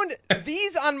found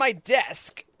these on my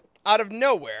desk out of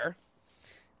nowhere.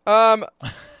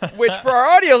 which for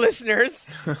our audio listeners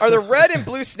are the red and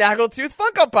blue Snaggletooth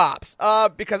Funko Pops.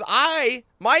 Because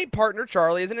my partner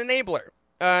Charlie is an enabler.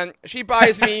 She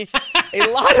buys me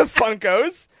a lot of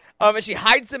Funkos, and she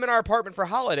hides them in our apartment for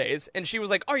holidays. And she was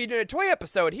like, "Oh, you're doing a toy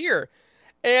episode here."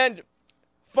 And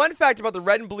fun fact about the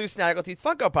red and blue Snaggletooth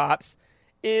Funko Pops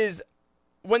is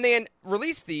when they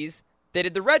released these, they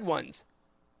did the red ones.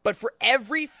 But for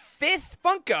every 5th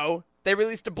Funko, they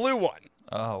released a blue one.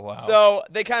 Oh, wow. So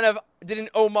they kind of did an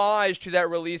homage to that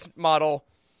release model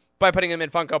by putting them in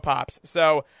Funko Pops.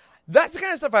 So that's the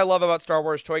kind of stuff I love about Star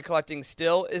Wars toy collecting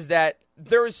still, is that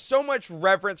there is so much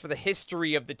reverence for the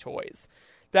history of the toys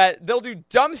that they'll do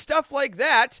dumb stuff like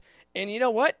that. And you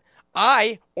know what?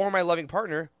 I, or my loving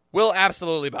partner, will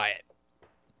absolutely buy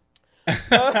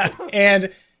and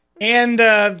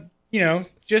it.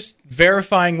 just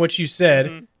verifying what you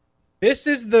said, this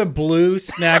is the blue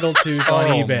Snaggletooth on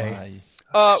eBay.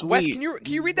 Wes, can you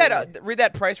read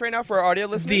that price right now for our audio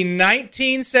listeners? The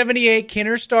 1978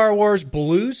 Kenner Star Wars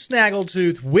blue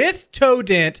Snaggletooth with toe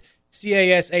dent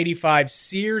CAS 85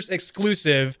 Sears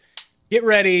exclusive. Get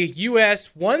ready, US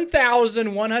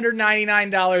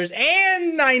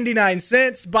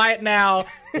 $1,199.99. Buy it now.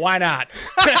 Why not?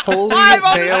 Holy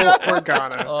Bail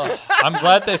Organa. Oh, I'm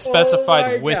glad they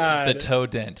specified with the toe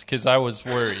dent, because I was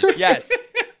worried. Yes.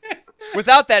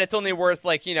 Without that, it's only worth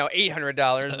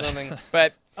 $800 or something.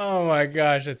 But oh my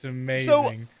gosh, that's amazing.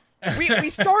 So we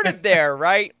started there,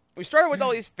 right? We started with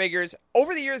all these figures.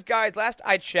 Over the years, guys, last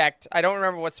I checked, I don't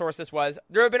remember what source this was,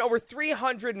 there have been over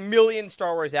 300 million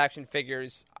Star Wars action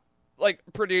figures,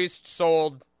 produced,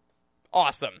 sold.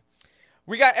 Awesome.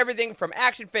 We got everything from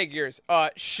action figures,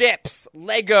 ships,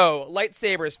 Lego,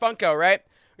 lightsabers, Funko, right?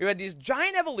 We've had these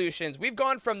giant evolutions. We've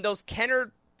gone from those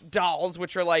Kenner dolls,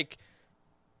 which are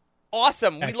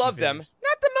awesome. We love them.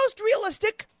 Not the most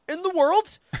realistic in the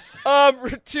world.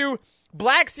 To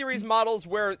Black Series models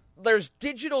where there's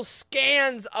digital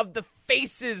scans of the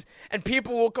faces and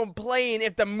people will complain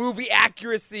if the movie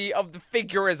accuracy of the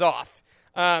figure is off.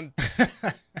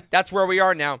 That's where we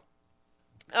are now.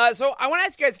 So I want to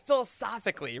ask you guys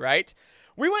philosophically, right?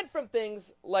 We went from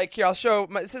things like, here, I'll show,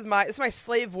 this is my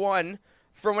Slave 1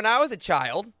 from when I was a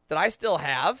child that I still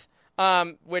have,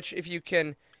 which if you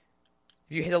hit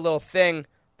a little thing,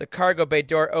 the cargo bay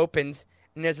door opens,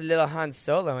 and there's a little Han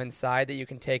Solo inside that you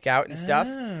can take out and stuff.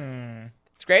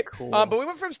 It's great. Cool. But we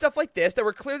went from stuff like this that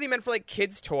were clearly meant for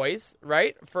kids' toys,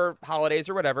 right, for holidays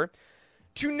or whatever,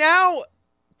 to now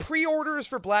pre-orders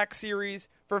for Black Series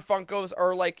for Funkos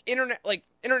are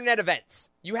internet events.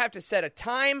 You have to set a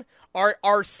time.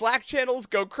 Our Slack channels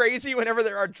go crazy whenever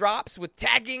there are drops with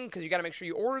tagging because you got to make sure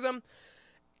you order them.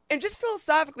 And just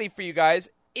philosophically for you guys,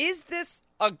 is this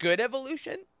a good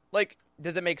evolution?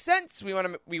 Does it make sense? We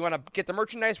want to get the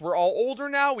merchandise. We're all older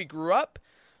now. We grew up.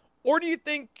 Or do you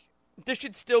think this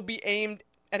should still be aimed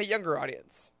at a younger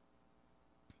audience?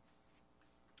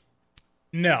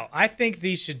 No, I think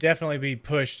these should definitely be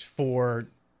pushed for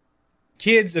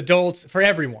kids, adults, for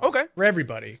everyone. Okay. For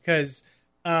everybody. Because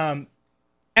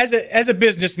as a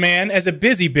businessman, as a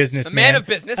busy businessman, a man of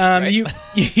business, right? you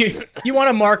want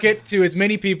to market to as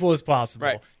many people as possible.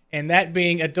 Right. And that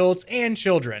being adults and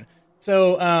children.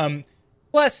 So,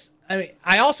 plus,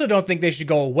 I also don't think they should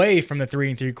go away from the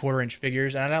 3 3/4 inch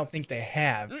figures, and I don't think they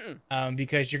have,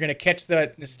 because you're going to catch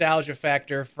the nostalgia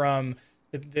factor from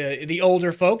the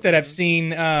older folk that have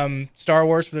seen Star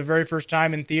Wars for the very first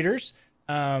time in theaters,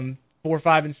 4,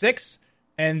 5, and 6,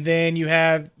 and then you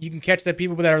can catch the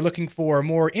people that are looking for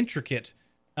more intricate,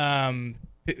 much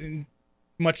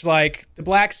like the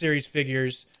Black Series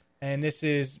figures. And this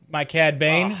is my Cad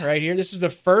Bane right here. This is the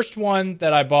first one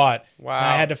that I bought. Wow.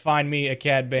 I had to find me a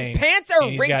Cad Bane. His pants are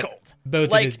wrinkled.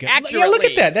 Both of his guns. Accurately. Yeah, look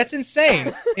at that. That's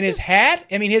insane. And his hat,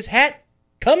 his hat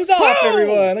comes off,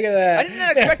 everyone. Look at that. I did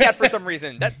not expect that for some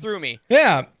reason. That threw me.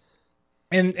 Yeah.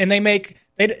 And they make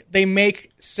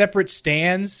separate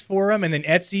stands for them, and then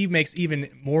Etsy makes even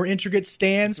more intricate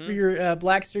stands for your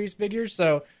Black Series figures.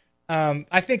 So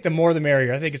I think the more the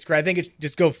merrier. I think it's great. I think it's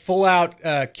just go full out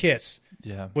Kiss.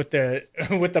 Yeah. With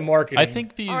the marketing. I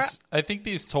think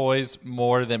these toys,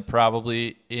 more than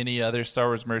probably any other Star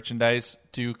Wars merchandise,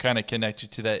 do kind of connect you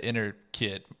to that inner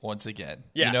kid once again.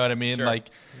 Yeah, you know what I mean? sure.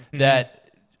 That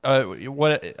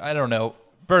what I don't know,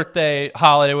 birthday,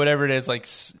 holiday, whatever it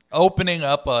is, opening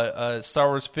up a Star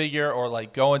Wars figure, or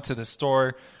going to the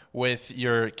store with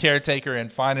your caretaker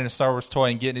and finding a Star Wars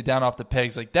toy and getting it down off the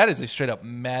pegs. That is a straight up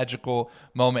magical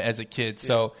moment as a kid. Yeah.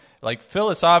 So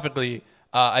philosophically,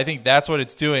 I think that's what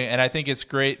it's doing, and I think it's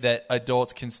great that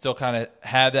adults can still kind of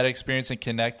have that experience and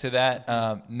connect to that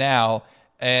now.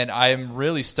 And I'm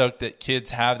really stoked that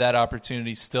kids have that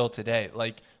opportunity still today.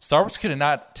 Star Wars could have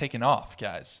not taken off,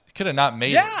 guys. It could have not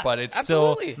made it, but it's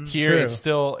absolutely. still here. True. It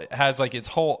still has like its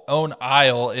whole own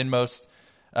aisle in most,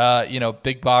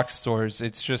 big box stores.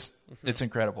 It's just, it's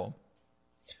incredible.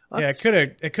 Yeah,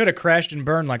 it could have crashed and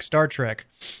burned like Star Trek.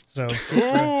 So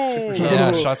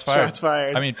Yeah, shots fired. Shots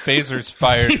fired. I mean, phasers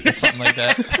fired or something like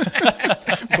that.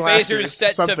 Phasers Blasters,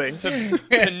 set something. to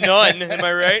none. Am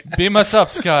I right? Beam us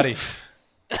up, Scotty.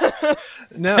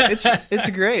 No, it's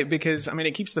great because I mean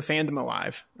it keeps the fandom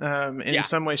alive in Yeah.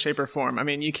 some way, shape, or form. I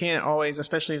mean you can't always,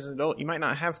 especially as an adult, you might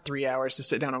not have 3 hours to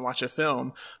sit down and watch a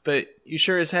film, but you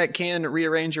sure as heck can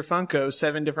rearrange your Funko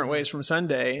 7 different ways from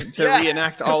Sunday to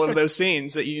reenact all of those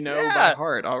scenes that you know by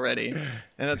heart already,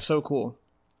 and that's so cool.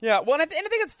 Yeah, well, and I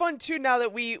think it's fun too now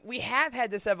that we have had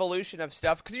this evolution of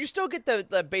stuff because you still get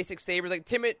the basic sabers. Like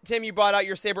Tim, you brought out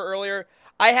your saber earlier.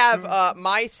 I have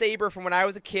my saber from when I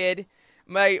was a kid.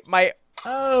 My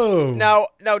now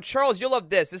Charles, you'll love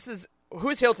this. This is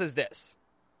whose hilt is this?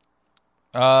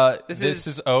 This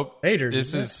is Vader's, This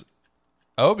isn't is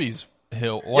Obi's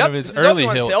hilt, one of this his is early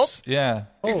Obi-Wan's hilts. hilt. Yeah.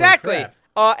 Holy Exactly.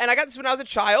 crap. And I got this when I was a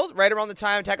child, right around the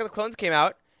time Attack of the Clones came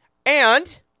out.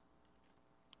 And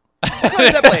what color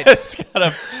is that blade? It's got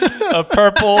a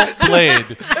purple blade.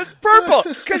 It's purple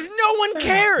because no one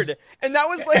cared, and that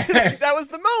was like that was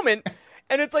the moment.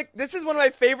 And it's like this is one of my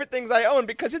favorite things I own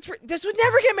because this would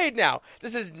never get made now.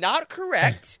 This is not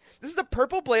correct. This is a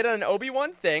purple blade on an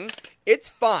Obi-Wan thing. It's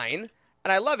fine,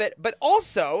 and I love it. But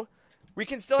also, we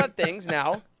can still have things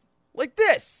now like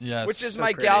this, Yes, which is so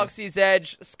my pretty. Galaxy's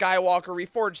Edge Skywalker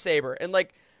Reforged saber, and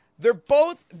like they're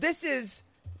both. This is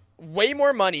way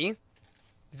more money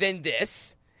than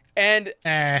this. And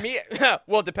me,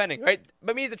 well, depending, right?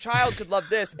 But me as a child could love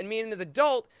this, and me as an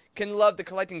adult can love the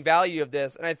collecting value of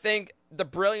this. And I think the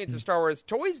brilliance of Star Wars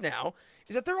toys now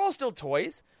is that they're all still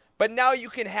toys, but now you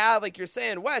can have, like you're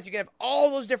saying, Wes, you can have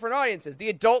all those different audiences. The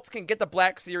adults can get the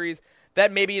Black Series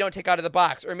that maybe you don't take out of the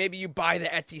box, or maybe you buy the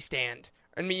Etsy stand,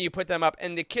 and maybe you put them up,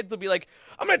 and the kids will be like,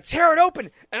 I'm going to tear it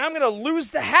open, and I'm going to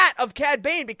lose the hat of Cad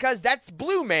Bane because that's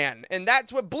Blue Man, and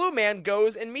that's what Blue Man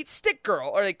goes and meets Stick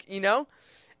Girl, or like, And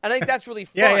I think that's really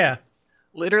fun. Yeah.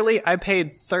 Literally, I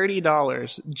paid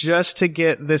 $30 just to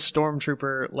get this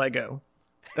Stormtrooper Lego.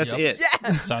 That's it.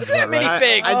 Yeah, Sounds look at about that right.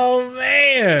 minifig. Oh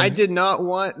man. I did not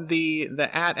want the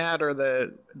AT-AT or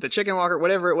the Chicken Walker,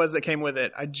 whatever it was that came with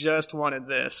it. I just wanted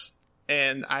this.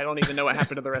 And I don't even know what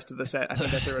happened to the rest of the set. I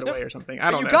think I threw it away or something.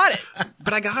 I don't know. You got it.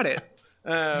 But I got it.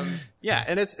 Yeah,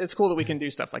 and it's cool that we can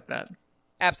do stuff like that.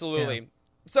 Absolutely. Yeah.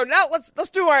 So now let's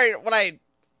do what I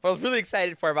was really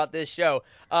excited for about this show.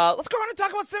 Let's go around and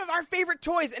talk about some of our favorite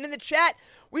toys. And in the chat,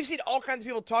 we've seen all kinds of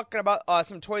people talking about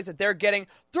some toys that they're getting.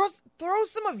 Throw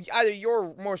some of either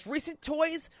your most recent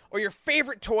toys or your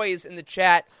favorite toys in the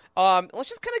chat. Let's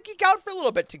just kind of geek out for a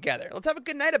little bit together. Let's have a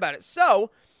good night about it.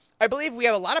 So, I believe we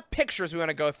have a lot of pictures we want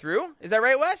to go through. Is that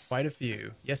right, Wes? Quite a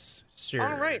few. Yes, sir.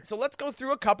 All right, so let's go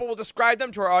through a couple. We'll describe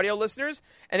them to our audio listeners.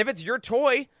 And if it's your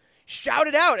toy, shout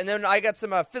it out. And then I got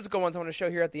some physical ones I want to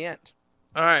show here at the end.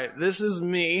 All right, this is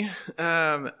me.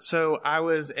 So I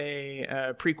was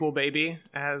a prequel baby,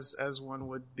 as one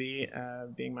would be,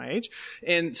 being my age.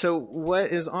 And so what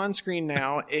is on screen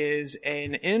now is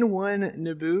an N1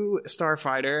 Naboo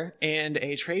starfighter and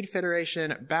a Trade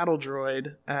Federation battle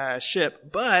droid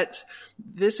ship, but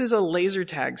this is a laser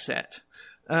tag set.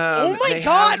 Oh my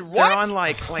God! What? They're on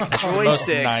like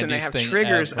joysticks, and they have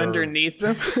triggers underneath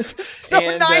them. So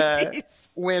 90s.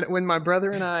 When my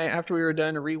brother and I, after we were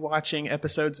done rewatching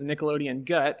episodes of Nickelodeon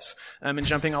Guts, and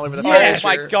jumping all over the furniture.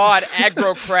 Oh my God,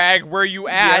 Aggro Crag, where you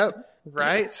at? Yep,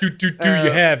 right? Do you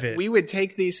have it? We would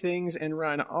take these things and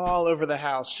run all over the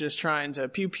house, just trying to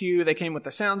pew pew. They came with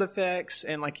the sound effects,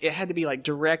 and like it had to be like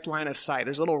direct line of sight.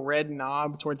 There's a little red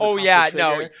knob towards the top of the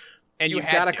trigger. And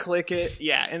you've got to click it.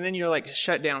 Yeah. And then you're like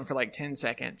shut down for like 10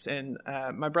 seconds. And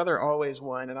my brother always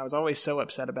won, and I was always so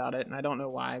upset about it. And I don't know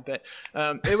why, but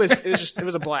it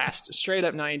was a blast. Straight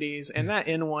up 90s. And that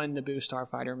N1 Naboo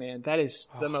starfighter, man, that is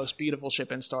the most beautiful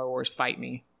ship in Star Wars. Fight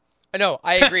me. I know.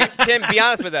 I agree. Tim, be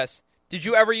honest with us. Did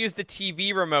you ever use the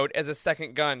TV remote as a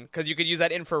second gun? Because you could use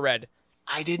that infrared.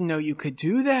 I didn't know you could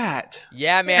do that.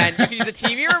 Yeah, man. You could use a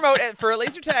TV remote for a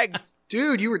laser tag.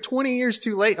 Dude, you were 20 years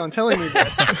too late on telling me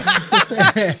this.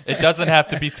 It doesn't have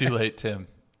to be too late, Tim.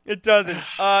 It doesn't.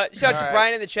 Shout out to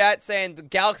Brian in the chat saying the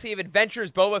Galaxy of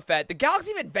Adventures Boba Fett. The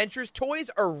Galaxy of Adventures toys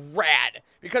are rad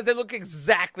because they look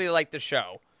exactly like the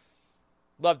show.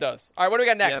 Love those. All right, what do we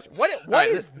got next? Yep. What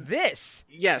is this?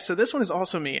 Yeah, so this one is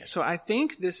also me. So I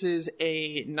think this is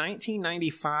a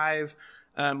 1995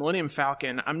 Millennium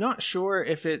Falcon. I'm not sure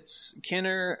if it's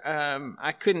Kenner.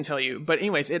 I couldn't tell you. But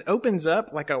anyways, it opens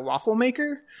up like a waffle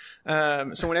maker.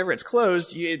 So whenever it's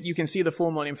closed, you can see the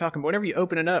full Millennium Falcon. But whenever you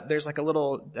open it up, there's like a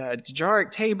little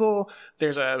Jajaric table.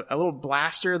 There's a little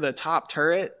blaster. The top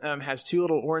turret has 2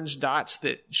 little orange dots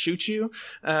that shoot you.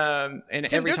 And Tim,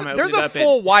 every time I open it up, there's a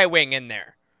full Y-wing in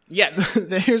there. Yeah,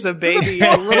 there's a baby,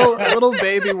 a little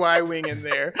baby Y-wing in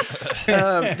there.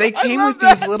 They came with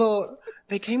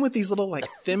these little like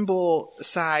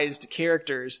thimble-sized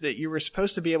characters that you were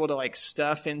supposed to be able to like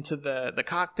stuff into the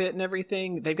cockpit and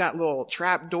everything. They've got little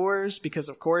trap doors because,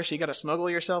 of course, you got to smuggle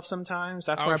yourself sometimes.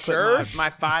 That's where I put my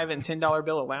 $5 and $10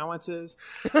 bill allowances,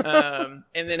 and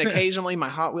then occasionally my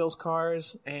Hot Wheels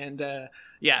cars. And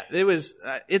yeah,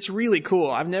 it's really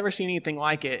cool. I've never seen anything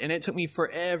like it, and it took me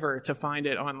forever to find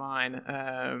it online.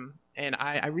 And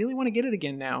I really want to get it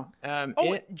again now.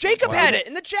 Jacob had it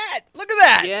in the chat. Look at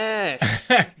that. Yes.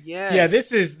 Yes. Yeah,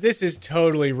 this is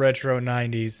totally retro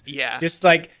 90s. Yeah. Just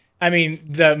like, I mean,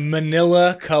 the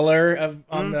manila color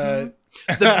on the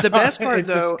The best part,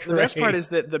 though, the best part is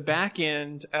that the back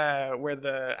end, where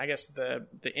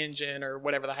the engine or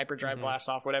whatever, the hyperdrive blasts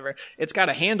off, whatever, it's got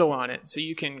a handle on it, so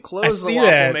you can close the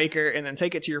waffle maker and then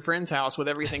take it to your friend's house with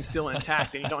everything still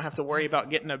intact, and you don't have to worry about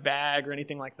getting a bag or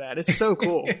anything like that. It's so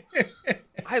cool.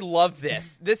 I love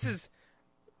this. This is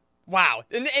wow,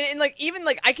 and like even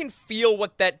like I can feel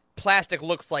what that plastic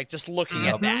looks like just looking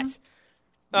at that.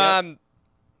 Yep.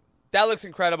 That looks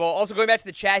incredible. Also, going back to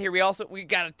the chat here, we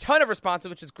got a ton of responses,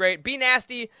 which is great. B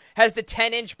Nasty has the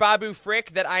 10-inch Babu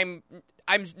Frick that I'm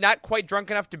not quite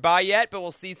drunk enough to buy yet, but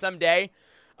we'll see someday.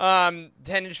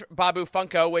 10-inch Babu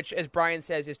Funko, which, as Brian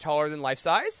says, is taller than life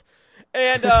size.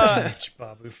 And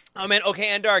Babu. Oh man,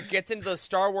 okay, Endar gets into the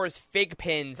Star Wars fig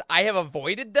pins. I have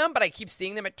avoided them, but I keep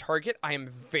seeing them at Target. I am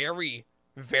very,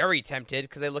 very tempted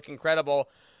because they look incredible.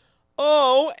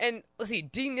 Oh, and let's see,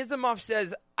 D. Nizamov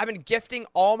says, I've been gifting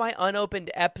all my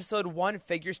unopened Episode 1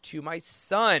 figures to my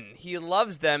son. He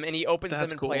loves them, and he opens them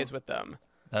and plays with them.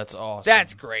 That's awesome.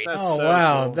 That's great.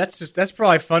 Wow. Cool. That's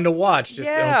probably fun to watch, just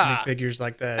opening figures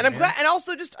like that. And I'm glad, and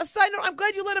also just a side note, I'm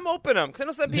glad you let him open them, because I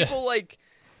know some people like,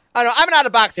 I don't know, I'm an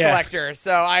out-of-box collector,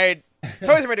 so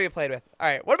toys are meant to be played with. All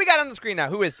right, what do we got on the screen now?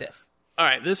 Who is this? All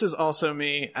right, this is also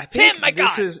me. I think Tim, my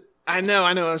God! I know.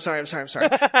 I'm sorry.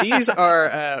 These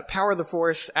are Power of the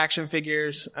Force action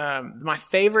figures. My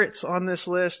favorites on this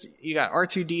list, you got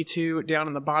R2-D2 down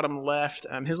in the bottom left.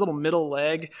 His little middle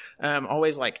leg,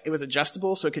 always like, it was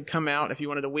adjustable, so it could come out if you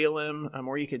wanted to wheel him,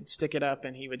 or you could stick it up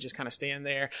and he would just kind of stand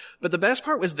there. But the best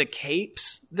part was the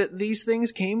capes that these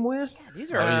things came with. Yeah,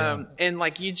 these are and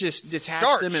like you just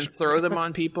detach them and throw them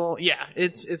on people. Yeah,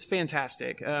 it's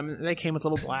fantastic. They came with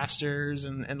little blasters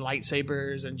and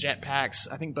lightsabers and jetpacks.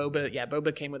 I think Boba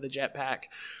came with a jetpack.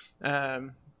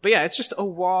 But yeah, it's just a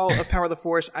wall of Power of the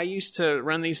Force. I used to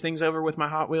run these things over with my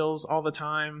Hot Wheels all the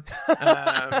time.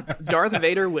 Darth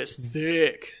Vader was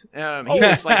thick. He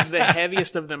was like the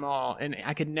heaviest of them all, and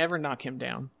I could never knock him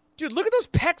down. Dude, look at those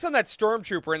pecs on that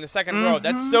stormtrooper in the second row.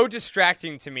 That's so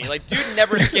distracting to me. Like, dude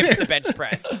never skips the bench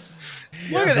press.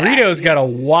 Look at that. Greedo's got a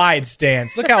wide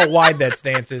stance. Look how wide that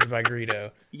stance is by Greedo.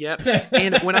 Yep.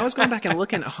 And when I was going back and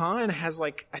looking, Han has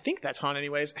like, I think that's Han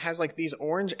anyways, has like these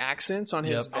orange accents on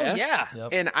his vest. Oh, yeah.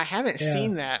 Yep. And I haven't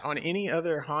seen that on any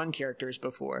other Han characters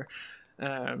before.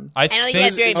 I don't think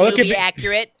that's very movie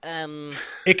accurate.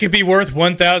 It could be worth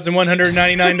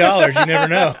 $1,199. You never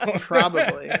know.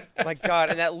 Probably. My God,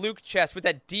 and that Luke chest with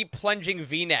that deep plunging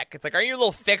V-neck. It's like, are you a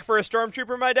little thick for a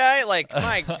stormtrooper, my guy? Like,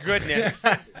 my goodness.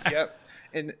 Yep.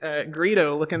 And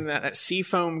Greedo looking at that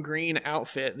seafoam green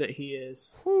outfit that he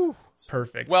is. Whew.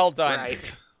 Perfect. Well done.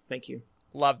 Right. Thank you.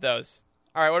 Love those.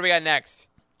 All right, what do we got next?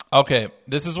 Okay,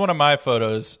 this is one of my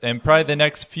photos, and probably the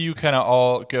next few kind of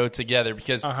all go together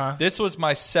because this was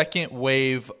my second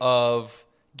wave of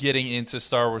getting into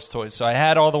Star Wars toys. So I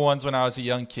had all the ones when I was a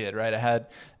young kid, right? I had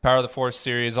Power of the Force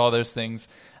series, all those things.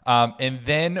 And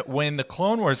then when the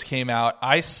Clone Wars came out,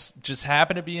 I just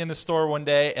happened to be in the store one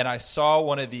day, and I saw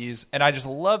one of these, and I just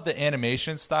loved the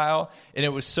animation style, and it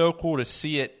was so cool to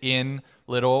see it in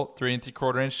little 3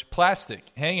 3/4 inch plastic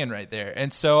hanging right there.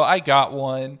 And so I got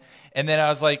one. And then I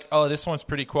was like, oh, this one's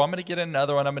pretty cool. I'm going to get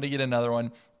another one.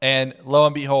 And lo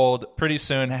and behold, pretty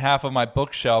soon, half of my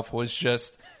bookshelf was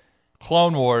just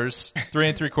Clone Wars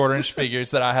 3 3/4 inch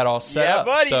figures that I had all set up.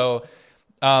 Buddy. So,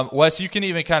 Wes, you can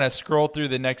even kind of scroll through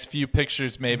the next few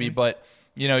pictures maybe, but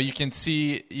you can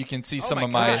see some of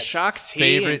my Shock T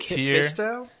favorites and Kit here.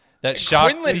 Fisto? That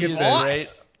Shock Quinlan T is Voss.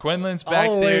 great. Quinlan's back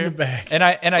all the way there. in the back. And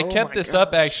I Oh kept my this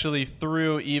up gosh. actually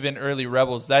through even early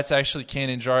Rebels. That's actually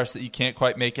Kanan Jarrus that you can't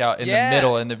quite make out in Yeah. the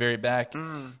middle in the very back.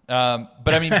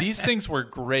 But I mean, these things were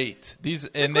great. And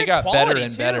they great got better quality,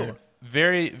 and too. better.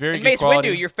 Very, very And good Mace quality.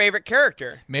 Windu, your favorite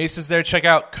character. Mace is there. Check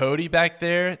out Cody back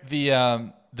there.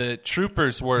 The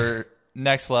troopers were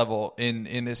next level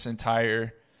in this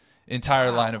entire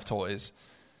line of toys.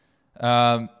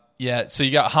 Yeah, so you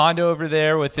got Hondo over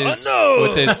there with his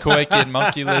Koiken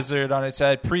monkey lizard on his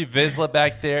head. Pre Vizsla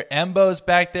back there. Embo's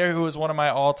back there, who was one of my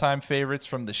all-time favorites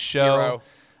from the show. Hero.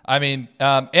 I mean,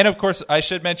 and of course, I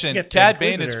should mention Get the Cad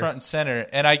Bane is Inquisitor. front and center.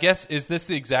 And I guess, is this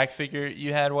the exact figure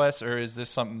you had, Wes, or is this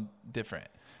something different?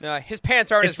 No, his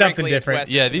pants aren't It's as something wrinkly different. as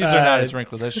Wes's. Yeah, these are not as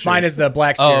wrinkled. That's true. Mine is the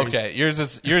Black Oh, Series. okay. Yours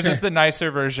is the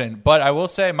nicer version. But I will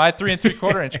say, my 3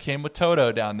 3/4 inch came with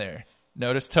Toto down there.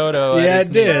 Notice Toto. Yeah, at his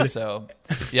it did. knee, so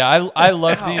yeah, I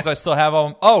love these. I still have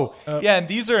them. Oh, yeah, and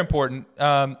these are important.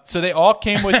 So they all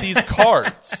came with these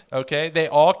cards. Okay, they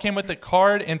all came with the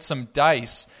card and some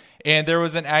dice, and there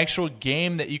was an actual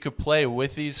game that you could play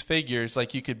with these figures.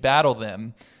 Like you could battle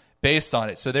them based on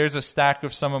it. So there's a stack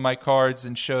of some of my cards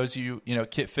and shows you,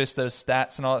 Kit Fisto's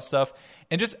stats and all that stuff.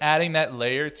 And just adding that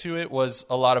layer to it was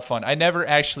a lot of fun. I never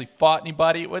actually fought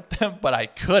anybody with them, but I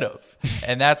could have.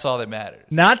 And that's all that matters.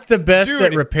 Not the best Dude,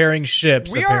 at repairing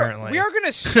ships, apparently. We are going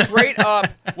to straight up,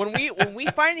 when we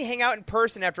finally hang out in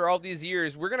person after all these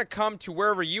years, we're going to come to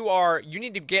wherever you are. You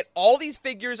need to get all these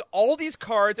figures, all these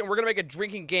cards, and we're going to make a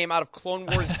drinking game out of Clone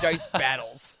Wars dice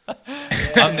battles.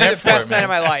 I'm there The for best it, night man. of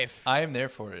my life. I am there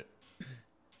for it.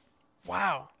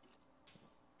 Wow.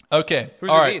 Okay. Whose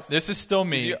All are right. these? This is still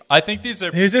me. I think these are...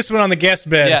 Here's this one on the guest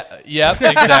bed. Yeah, yep,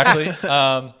 exactly.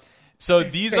 So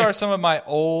these are some of my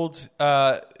old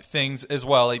things as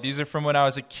well. Like these are from when I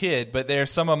was a kid, but they're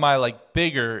some of my like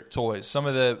bigger toys, some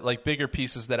of the like bigger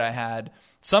pieces that I had.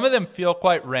 Some of them feel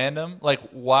quite random. Like,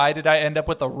 why did I end up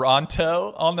with a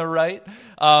Ronto on the right?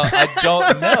 I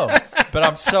don't know, but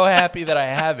I'm so happy that I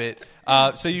have it.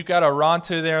 So you've got a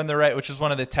Ronto there on the right, which is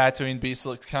one of the Tatooine beasts. It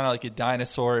looks kind of like a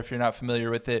dinosaur if you're not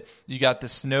familiar with it. You got the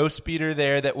Snow Speeder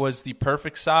there that was the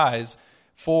perfect size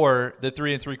for the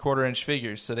 3 3/4 inch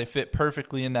figures. So they fit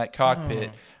perfectly in that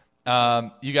cockpit.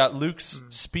 You got Luke's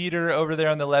speeder over there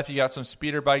on the left. You got some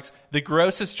speeder bikes. The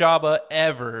grossest Jabba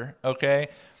ever, okay?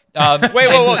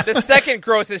 Wait. The second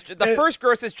grossest, the first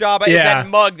grossest Jabba is that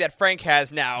mug that Frank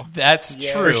has now. That's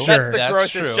true. sure. That's the That's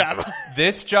grossest true. Jabba.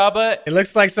 This Jabba... It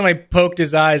looks like somebody poked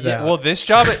his eyes Yeah, out. well, this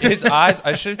Jabba, his eyes,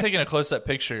 I should have taken a close-up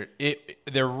picture.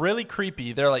 They're really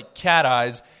creepy. They're like cat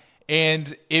eyes.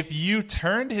 And if you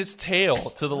turned his tail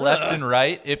to the left and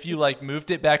right, if you like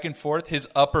moved it back and forth, his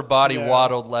upper body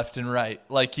waddled left and right,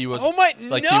 like he was, Oh my- he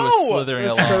no! was slithering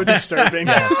It's along. so disturbing.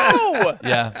 No!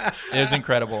 Yeah, it was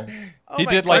incredible. He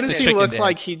my did Why like does the he chicken look dance.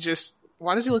 like he just?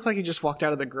 Why does he look like he just walked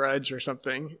out of The Grudge or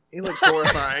something? He looks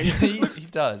horrifying. he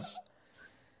does.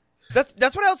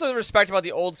 That's what I also respect about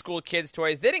the old school kids'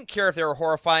 toys. They didn't care if they were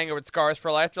horrifying or with scars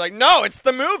for life. They're like, no, it's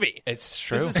the movie. It's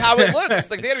true. This is how it looks.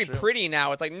 Like, they gotta be pretty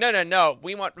now. It's like, no.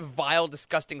 We want vile,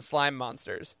 disgusting slime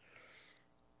monsters.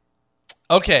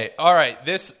 Okay, all right.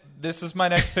 This is my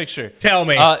next picture. Tell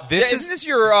me. Isn't this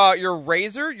your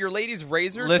razor? Your lady's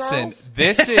razor, Listen, Charles?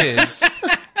 this is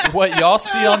what y'all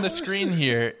see on the screen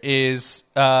here is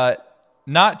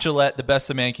not Gillette, the best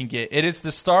the man can get. It is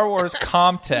the Star Wars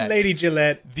Comtech. Lady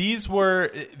Gillette.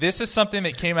 This is something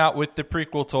that came out with the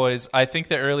prequel toys. I think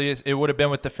the earliest, it would have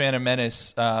been with the Phantom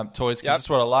Menace toys, because that's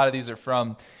what a lot of these are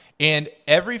from. And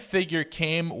every figure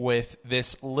came with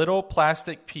this little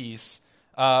plastic piece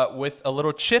with a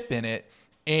little chip in it.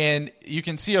 And you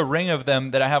can see a ring of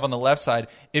them that I have on the left side.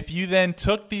 If you then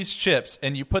took these chips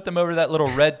and you put them over that little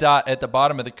red dot at the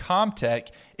bottom of the Comtech,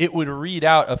 it would read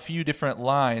out a few different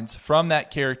lines from that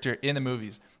character in the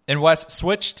movies. And Wes,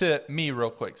 switch to me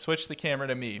real quick. Switch the camera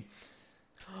to me.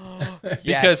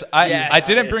 Because I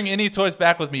didn't bring any toys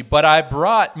back with me, but I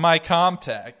brought my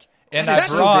Comtech. And I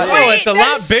brought... Oh, it's a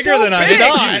lot bigger than I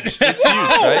thought. It's huge,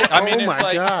 right? I mean, Oh my it's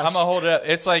like, gosh. I'm going to hold it up.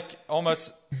 It's like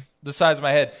almost the size of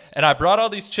my head. And I brought all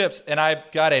these chips, and I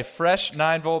got a fresh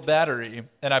 9-volt battery,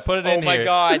 and I put it in my here.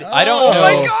 God. I don't know. Oh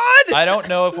my God. I don't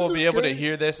know if we'll be is able to great.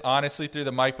 hear this, honestly, through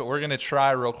the mic, but we're going to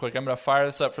try real quick. I'm going to fire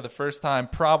this up for the first time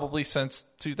probably since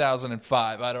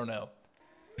 2005. I don't know.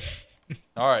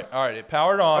 All right. It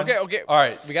powered on. Okay. All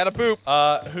right. We got a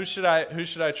boop. Who should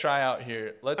I try out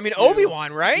here? Let's. do-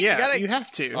 Obi-Wan, right? Yeah, you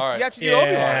have to. All right. You have to do Yeah.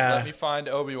 Obi-Wan. All right, let me find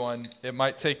Obi-Wan. It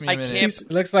might take me a minute.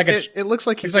 can't- Looks like It looks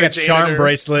like he's like a charm janitor.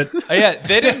 bracelet. Oh, yeah,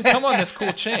 they didn't come on this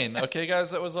cool chain. Okay,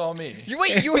 guys, that was all me.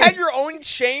 You had your own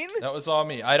chain? That was all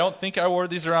me. I don't think I wore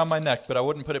these around my neck, but I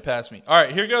wouldn't put it past me. All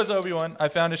right, here goes Obi-Wan. I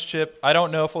found his chip. I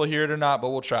don't know if we'll hear it or not, but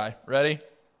we'll try. Ready?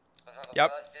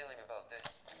 Yep.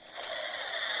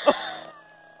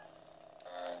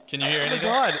 Can you hear anything?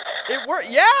 God, it worked.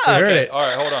 Yeah. Heard Okay, it. all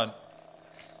right, hold on.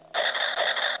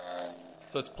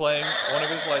 So it's playing one of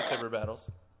his lightsaber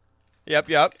battles. Yep.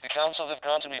 The council have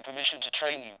granted me permission to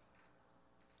train you.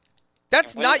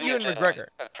 That's not Ewan McGregor.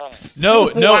 I promise. No,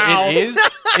 Wow.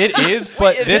 it is,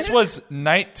 but this was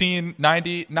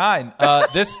 1999.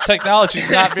 This technology is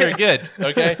not very good.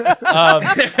 Okay,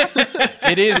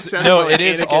 it is sounded like it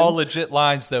is Anakin. all legit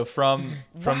lines though from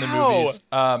the Wow. movies.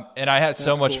 And I had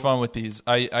so That's much cool. fun with these.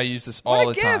 I use this all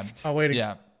What the a time. gift. Oh, way to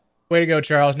Yeah. go,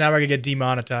 Charles. Now we're going to get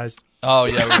demonetized. Oh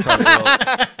yeah, we probably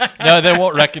will. No, they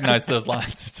won't recognize those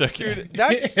lines. It's okay. Dude,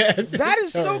 that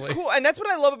is Totally. so cool. And that's what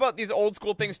I love about these old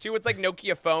school things too. It's like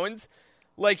Nokia phones.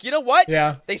 Like, you know what?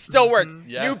 Yeah. They still work.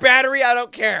 Yeah. New battery, I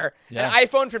don't care. Yeah. An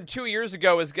iPhone from 2 years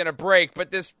ago is going to break, but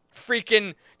this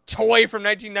freaking toy from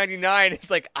 1999 is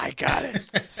like, I got it.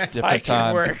 It's a different I can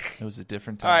time. work. It was a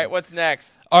different time. All right, what's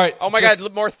next? All right. Oh my just-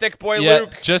 God, more thick boy Yeah,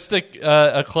 Luke. just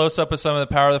a close-up of some of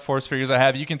the Power of the Force figures I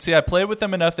have. You can see I played with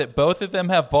them enough that both of them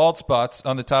have bald spots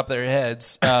on the top of their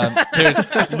heads. There's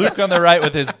Luke on the right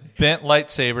with his bent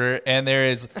lightsaber, and there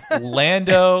is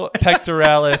Lando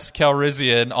Pectoralis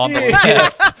Calrissian on the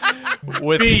left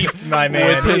with, Beefed, my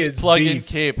man. with He his is plug-in beefed.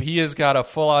 cape. He has got a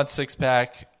full-on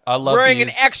six-pack. I love Wearing these.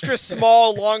 an extra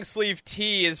small long sleeve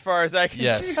tee as far as I can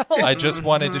Yes, tell. I just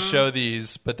wanted to show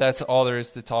these, but that's all there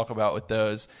is to talk about with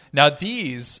those. Now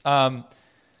these are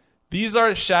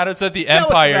Shadows of the Tell us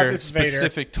Empire about this, Vader.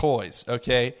 specific toys.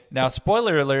 Okay, now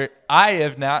spoiler alert: I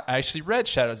have not actually read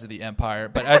Shadows of the Empire,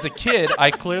 but as a kid,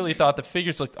 I clearly thought the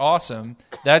figures looked awesome.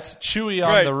 That's Chewie on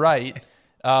Right. the right,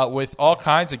 with all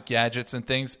kinds of gadgets and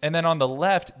things, and then on the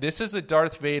left, this is a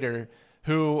Darth Vader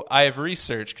who I have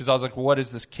researched because I was like, what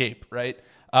is this cape, right?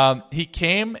 He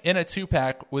came in a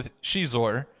 2-pack with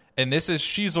Shizor, and this is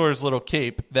Shizor's little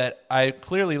cape that I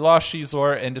clearly lost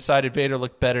Shizor and decided Vader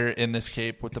looked better in this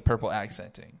cape with the purple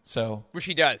accenting. So, Which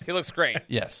he does. He looks great.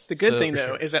 yes. The good So- thing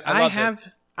though is that I I love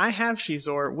have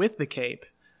Shizor with the cape.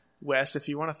 Wes, if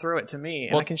you want to throw it to me,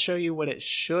 and Well- I can show you what it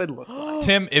should look like.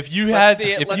 Tim, if you Let's had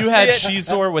see it, if let's you had see it.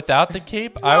 Shizor without the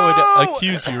cape, I Whoa! would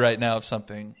accuse you right now of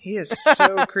something. He is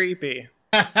so creepy.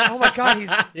 Oh my God,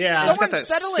 he's Yeah. so He's got that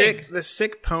unsettling.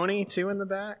 sick pony too in the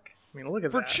back. I mean, look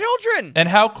at For that. children. And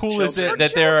how cool is Children. it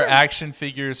that there are Children. action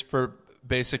figures for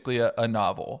basically a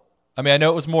novel? I mean, I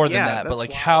know it was more than Yeah, that, but that's like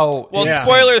wild. how Well, Yeah.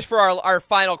 spoilers for our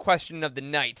final question of the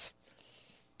night.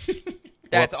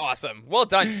 That's Whoops. awesome. Well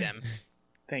done, Tim.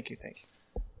 Thank you.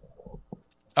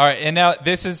 All right, and now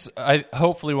this is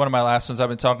hopefully one of my last ones. I've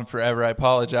been talking forever. I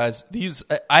apologize.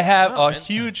 I have a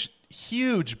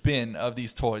huge bin of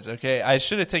these toys. Okay, I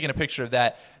should have taken a picture of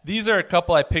that. These are a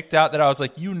couple I picked out that I was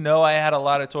like, I had a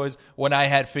lot of toys when I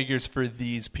had figures for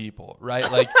these people, right?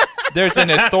 Like, there's an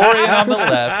Ithorian on the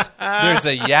left. There's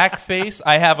a Yak Face.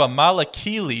 I have a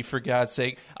Malakili, for God's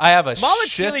sake. I have a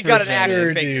Malakili got an Shistavan. action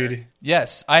Sure, figure. dude.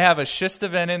 Yes, I have a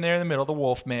Shistavan in there in the middle, the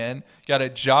Wolfman. Got a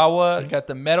Jawa, got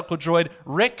the medical droid.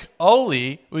 Rick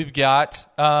Oli, we've got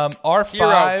R5,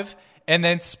 Hero. and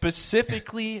then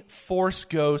specifically Force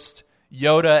Ghost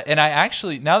Yoda. And I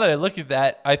actually, now that I look at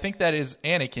that, I think that is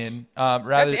Anakin.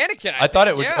 Rather, That's Anakin, I thought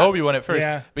it think, was yeah. Obi-Wan at first.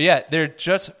 Yeah. But yeah, they're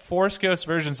just Force Ghost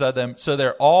versions of them. So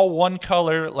they're all one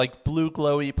color, like blue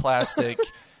glowy plastic.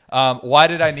 Why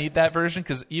did I need that version?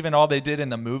 Because even all they did in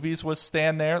the movies was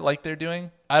stand there like they're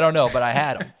doing. I don't know, but I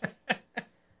had them.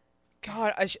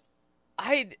 God,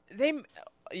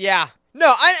 yeah.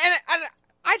 No,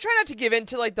 I try not to give in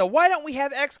to like the why don't we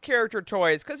have X character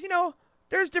toys? Because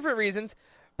there's different reasons.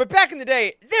 But back in the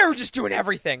day, they were just doing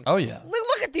everything. Oh yeah.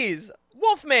 Look at these: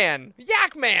 Wolfman,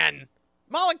 Yakman,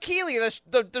 Malakili,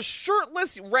 the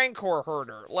shirtless Rancor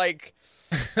herder. Like,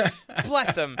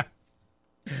 bless him.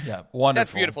 Yeah, wonderful.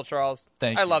 That's beautiful, Charles.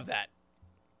 Thank I you. love that.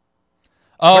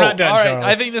 Oh, We're not done, all right. Charles.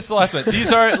 I think this is the last one.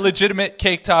 These are legitimate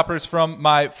cake toppers from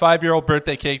my 5-year-old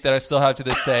birthday cake that I still have to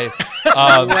this day. So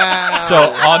on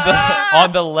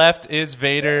the left is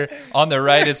Vader, on the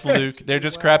right is Luke. They're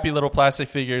just crappy little plastic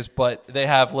figures, but they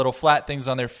have little flat things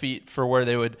on their feet for where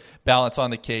they would balance on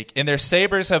the cake. And their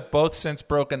sabers have both since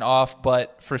broken off,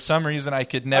 but for some reason I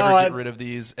could never get rid of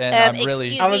these, and I'm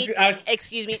really...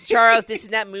 Excuse me, Charles, this is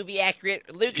not movie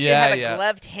accurate. Luke should have a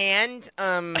gloved hand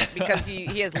because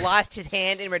he has lost his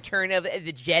hand in Return of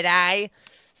the Jedi.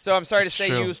 So I'm sorry to say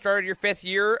you started your 5th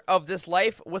year of this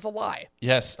life with a lie.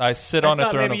 Yes, I sit on a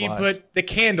throne of maybe lies. you put the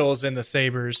candles in the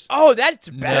sabers. Oh, that's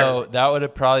better. No, that would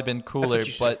have probably been cooler,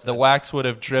 but the wax would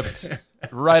have dripped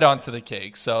right onto the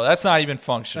cake. So that's not even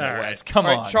functional, All right. Wes. Come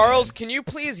All on, right, Charles, man. can you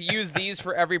please use these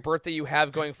for every birthday you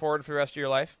have going forward for the rest of your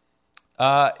life?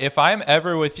 If I'm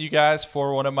ever with you guys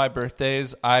for one of my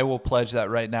birthdays, I will pledge that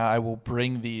right now. I will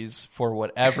bring these for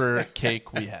whatever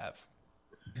cake we have.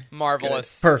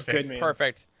 Marvelous. Good. Perfect. Good, man.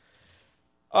 Perfect.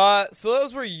 So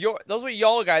those were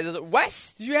y'all guys.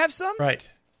 Wes, did you have some? Right.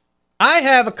 I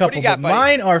have a couple, you got, but buddy?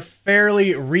 mine are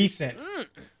fairly recent.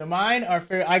 So mine are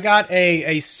I got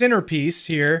a centerpiece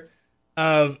here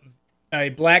of a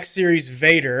Black Series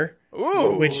Vader,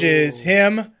 which is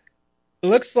him. It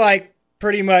looks like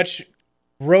pretty much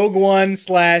Rogue One /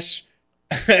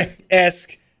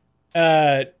 esque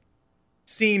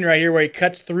scene right here where he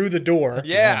cuts through the door.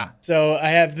 Yeah. So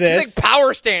I have this. It's like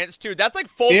power stance, too. That's like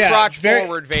full crotch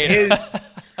forward Vader.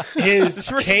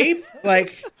 His cape,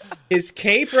 like his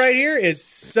cape right here is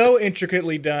so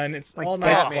intricately done. It's like all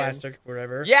nice Batman. plastic,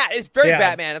 whatever. Yeah, it's very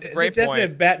Batman. That's a great it's definitely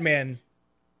point. a Batman.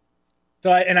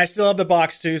 So I still have the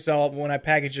box too. So when I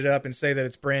package it up and say that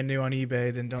it's brand new on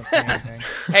eBay, then don't say anything.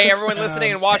 Hey, everyone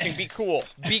listening and watching, be cool.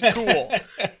 Be cool.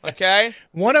 Okay?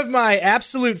 One of my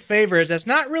absolute favorites that's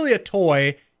not really a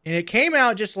toy, and it came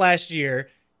out just last year,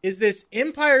 is this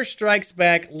Empire Strikes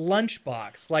Back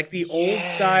lunchbox, like the old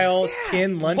style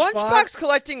tin Lunchbox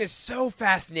collecting is so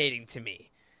fascinating to me.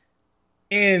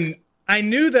 And I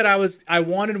knew that I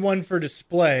wanted one for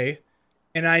display,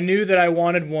 and I knew that I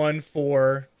wanted one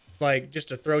for like just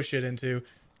to throw shit into.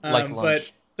 Like lunch.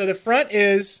 But so the front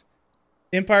is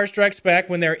Empire Strikes Back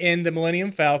when they're in the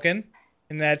Millennium Falcon,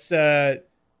 and that's Han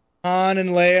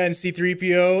and Leia and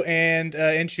C-3PO and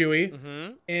Chewie.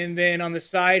 Mm-hmm. And then on the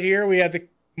side here we have the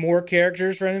more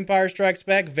characters from Empire Strikes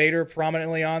Back. Vader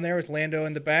prominently on there with Lando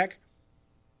in the back.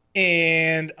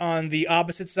 And on the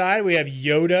opposite side we have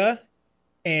Yoda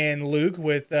and Luke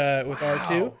with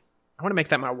R2. I want to make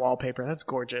that my wallpaper. That's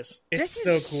gorgeous. It's This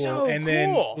so is cool. so and cool.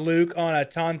 then Luke on a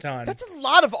Tauntaun. That's a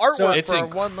lot of artwork It's for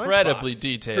one lunchbox. incredibly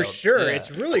detailed. For sure. Yeah.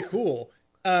 It's really cool.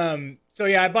 So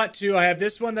yeah, I bought two. I have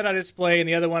this one that I display, and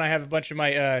the other one I have a bunch of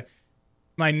my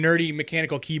my nerdy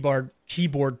mechanical keyboard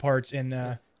parts in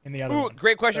the other Ooh, one.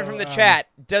 great question from the chat.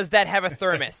 Does that have a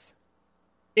thermos?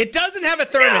 It doesn't have a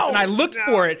thermos, and I looked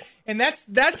for it, and that's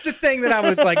the thing that I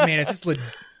was like, man,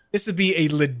 this would be a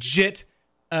legit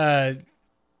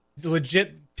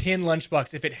tin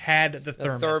lunchbox if it had the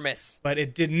thermos. But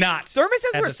it did not.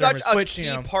 Thermoses have were the such thermos, a which,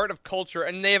 key part of culture,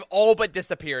 and they have all but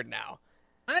disappeared now.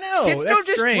 I know. Kids that's don't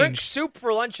just strange. drink soup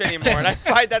for lunch anymore, and I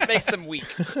find that makes them weak.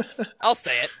 I'll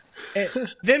say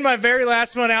it. Then my very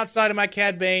last one outside of my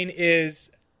Cad Bane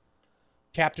is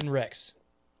Captain Rex,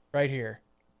 right here.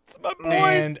 That's my boy.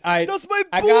 And That's my boy.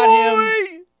 I got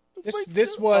him. That's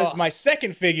This was my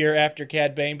second figure after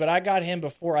Cad Bane, but I got him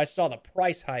before I saw the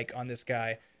price hike on this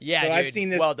guy. Yeah, so dude, I've seen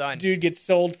this well done. dude get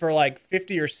sold for like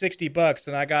 $50 or $60,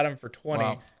 and I got him for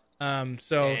 $20. Wow.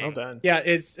 So Dang. Well done. yeah,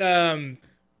 it's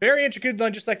very intricate,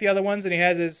 just like the other ones, and he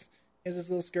has his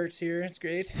little skirts here. It's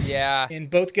great. Yeah. In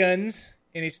both guns,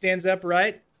 and he stands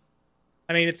upright.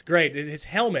 I mean, it's great. His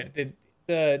helmet,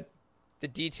 the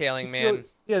detailing, man.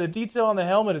 the detail on the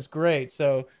helmet is great.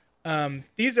 So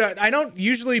these are, I don't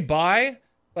usually buy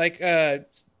like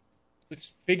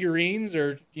figurines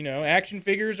or action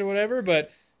figures or whatever,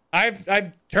 but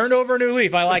I've turned over a new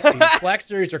leaf. I like these. Black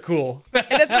Series are cool. And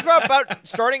that's what's about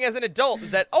starting as an adult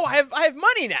is that I have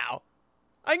money now.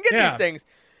 I can get these things.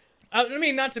 I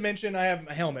mean, not to mention I have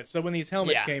a helmet. So when these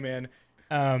helmets came in,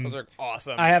 those are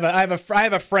awesome. I have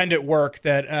a friend at work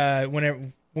that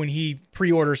when he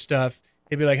pre-orders stuff,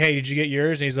 he'd be like, "Hey, did you get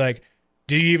yours?" And he's like,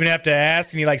 "Do you even have to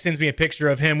ask?" And he sends me a picture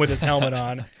of him with his helmet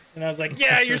on. And I was like,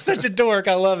 "Yeah, you're such a dork.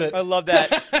 I love it." I love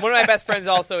that. One of my best friends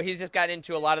also, he's just gotten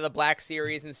into a lot of the Black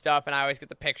Series and stuff, and I always get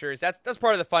the pictures. That's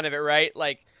part of the fun of it, right?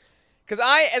 Like, because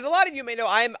as a lot of you may know,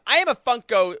 I am a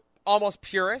Funko almost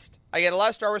purist. I get a lot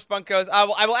of Star Wars Funkos.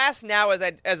 I will ask now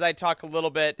as I talk a little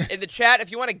bit in the chat.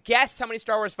 If you want to guess how many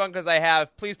Star Wars Funkos I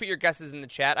have, please put your guesses in the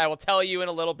chat. I will tell you in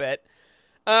a little bit.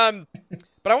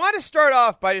 But I want to start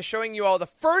off by just showing you all the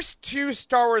first 2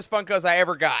 Star Wars Funkos I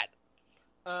ever got.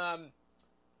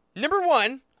 Number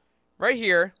 1, right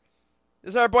here,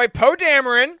 this is our boy Poe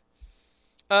Dameron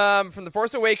from The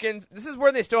Force Awakens. This is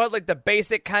where they still had like the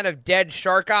basic kind of dead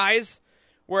shark eyes,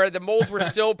 where the molds were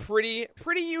still pretty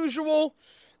usual.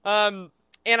 And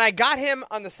I got him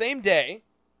on the same day.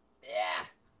 Yeah.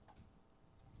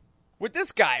 With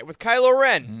this guy, with Kylo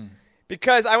Ren.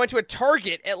 Because I went to a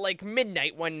Target at like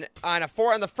midnight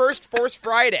on the first Force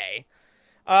Friday,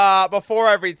 before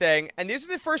everything, and these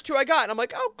are the first 2 I got, and I'm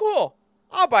like, oh, cool,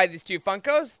 I'll buy these 2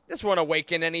 Funkos. This won't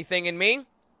awaken anything in me.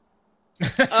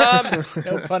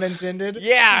 No pun intended.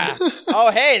 Yeah.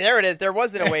 Oh, hey, there it is. There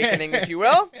was an awakening, if you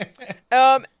will.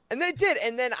 And then it did,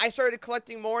 and then I started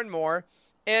collecting more and more,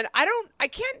 and I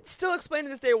can't still explain to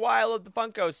this day why I love the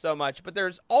Funkos so much, but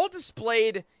there's all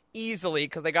displayed easily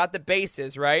because they got the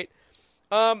bases, right?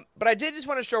 But I did just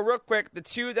want to show real quick the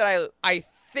 2 that I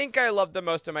think I love the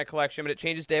most in my collection, but it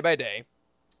changes day by day.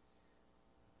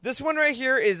 This one right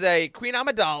here is a Queen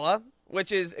Amidala,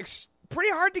 which is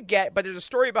pretty hard to get, but there's a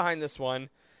story behind this one.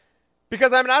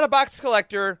 Because I'm not a box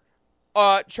collector,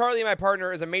 Charlie, my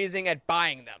partner, is amazing at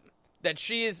buying them. That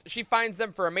she finds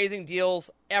them for amazing deals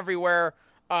everywhere.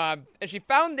 And she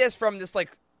found this from this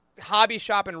like hobby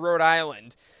shop in Rhode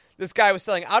Island. This guy was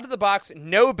selling out of the box,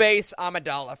 no base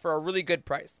Amidala for a really good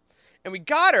price. And we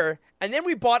got her, and then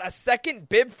we bought a second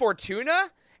Bib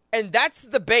Fortuna, and that's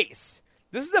the base.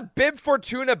 This is a Bib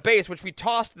Fortuna base, which we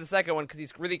tossed the second one because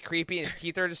he's really creepy and his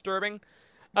teeth are disturbing.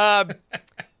 So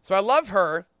I love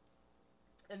her.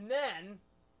 And then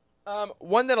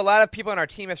one that a lot of people on our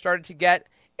team have started to get,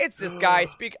 it's this guy.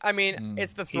 It's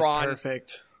the Thrawn. He's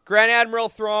perfect. Grand Admiral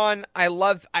Thrawn, I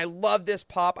love this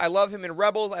pop. I love him in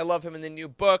Rebels. I love him in the new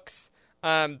books.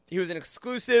 He was an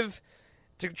exclusive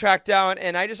to track down,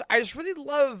 and I just really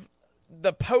love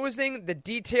the posing, the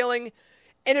detailing,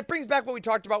 and it brings back what we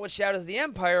talked about with Shadows of the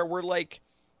Empire, where like,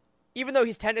 even though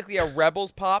he's technically a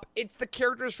Rebels pop, it's the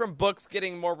characters from books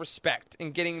getting more respect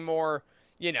and getting more,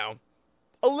 a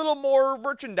little more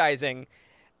merchandising,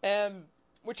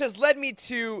 which has led me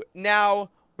to now.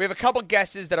 We have a couple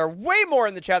guesses that are way more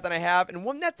in the chat than I have, and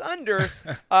one that's under.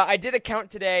 I did a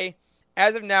count today.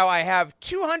 As of now, I have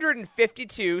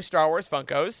 252 Star Wars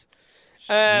Funkos,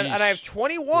 and I have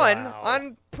 21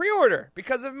 on pre-order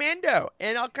because of Mando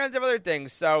and all kinds of other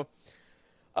things. So,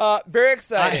 very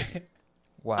excited.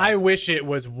 Wow. I wish it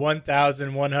was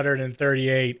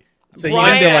 1,138. So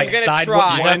Brian, you have to You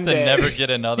have to never get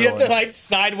another one. You have to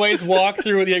sideways walk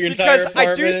through with your entire apartment. Because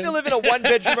I do still live in a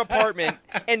 1-bedroom apartment,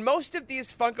 and most of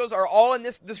these Funkos are all in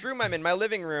this room I'm in, my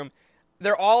living room.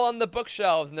 They're all on the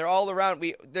bookshelves, and they're all around.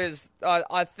 There's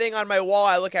a thing on my wall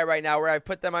I look at right now where I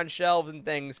put them on shelves and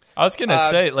things. I was going to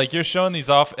say, like, you're showing these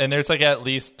off, and there's like at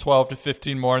least 12 to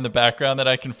 15 more in the background that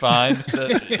I can find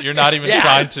that you're not even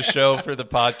trying to show for the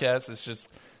podcast. It's just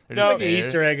they're just there.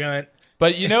 Easter egg hunt.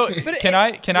 But I'd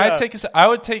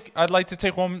like to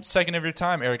take 1 second of your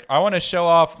time, Eric. I want to show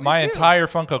off my entire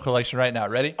Funko collection right now.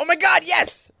 Ready? Oh my God,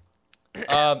 yes.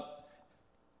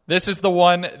 This is the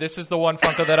one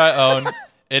Funko that I own.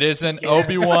 It is an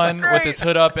Obi-Wan with his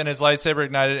hood up and his lightsaber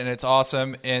ignited, and it's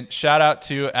awesome. And shout out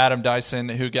to Adam Dyson,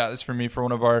 who got this for me for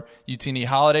one of our UTN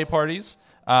holiday parties.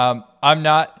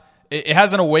 It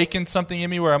hasn't awakened something in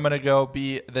me where I'm going to go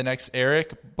be the next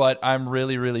Eric, but I'm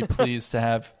really, really pleased to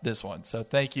have this one. So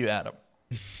thank you, Adam.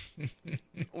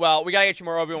 Well, we got to get you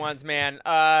more Obi-Wans, man. In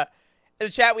the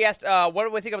chat, we asked, what do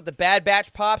we think about the Bad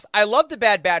Batch Pops? I love the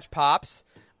Bad Batch Pops.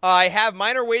 I have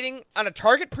mine are waiting on a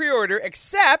Target pre-order,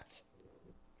 except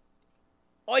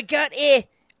I got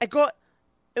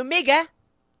Omega.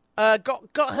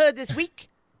 Got her this week.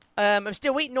 I'm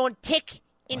still waiting on Tick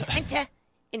and Hunter.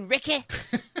 In Ricky,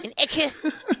 in Eke.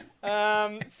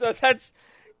 So that's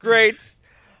great.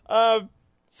 So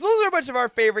those are a bunch of our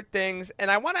favorite things, and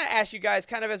I want to ask you guys,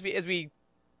 kind of as we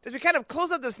kind of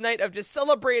close out this night of just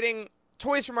celebrating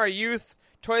toys from our youth,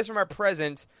 toys from our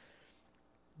present.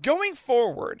 Going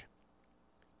forward,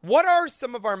 what are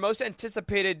some of our most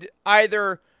anticipated,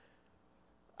 either,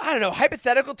 I don't know,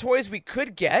 hypothetical toys we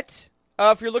could get,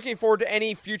 if you're looking forward to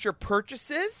any future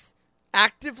purchases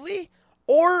actively,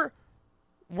 or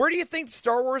where do you think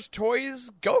Star Wars toys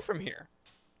go from here?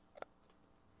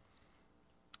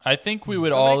 I think we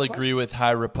would all agree with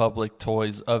High Republic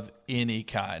toys of any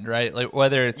kind, right? Like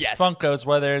whether it's Funkos,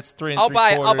 whether it's 3 and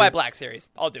 3/4. I'll buy Black Series.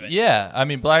 I'll do it. Yeah, I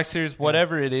mean Black Series,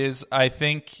 whatever it is. I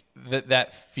think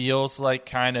that feels like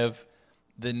kind of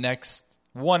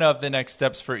one of the next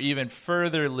steps for even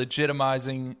further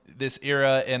legitimizing this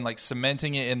era and like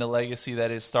cementing it in the legacy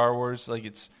that is Star Wars. Like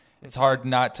it's hard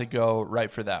not to go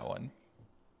right for that one.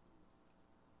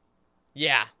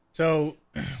 Yeah. So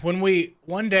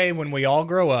one day when we all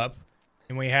grow up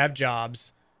and we have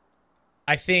jobs,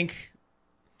 I think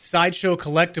Sideshow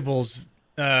Collectibles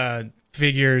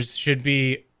figures should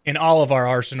be in all of our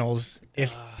arsenals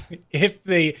if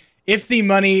the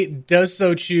money does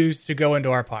so choose to go into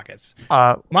our pockets.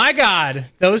 My God,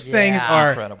 those things are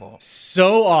incredible.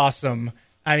 So awesome.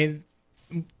 I mean,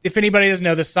 if anybody doesn't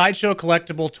know, the Sideshow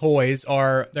Collectible toys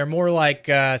they're more like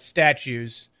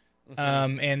statues.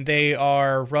 And they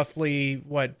are roughly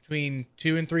between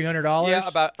 $200 and $300. Yeah,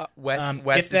 about Wes.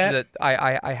 If that.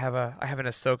 I have an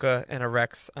Ahsoka and a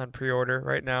Rex on pre-order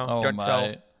right now. Oh, Don't my.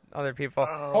 tell other people.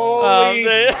 Holy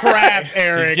crap,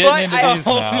 Eric! He's getting into these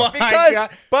now. God.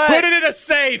 Put it in a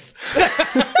safe.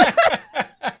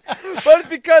 But it's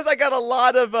because I got a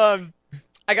lot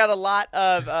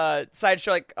of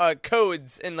Sideshow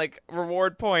codes and like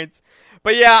reward points.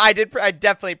 But yeah, I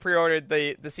definitely pre-ordered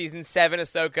the season 7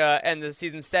 Ahsoka and the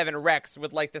season 7 Rex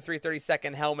with like the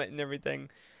 332nd helmet and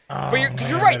everything. But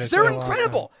you're right, they're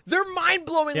incredible. Awesome. They're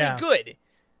mind-blowingly good.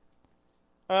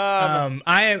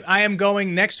 I am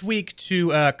going next week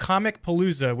to Comic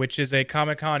Palooza, which is a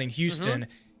Comic-Con in Houston.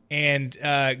 And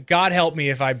God help me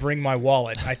if I bring my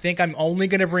wallet. I think I'm only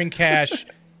going to bring cash,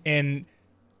 and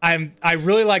I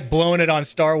really like blowing it on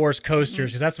Star Wars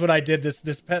coasters because that's what I did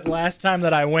this last time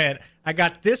that I went. I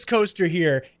got this coaster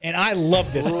here, and I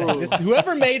love this thing.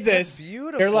 Whoever made this,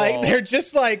 beautiful. They're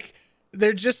just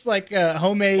like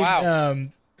homemade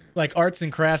like arts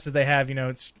and crafts that they have,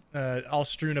 all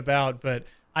strewn about. But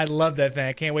I love that thing.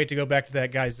 I can't wait to go back to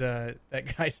that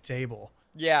guy's table.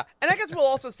 Yeah, and I guess we'll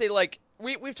also say like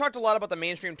we've talked a lot about the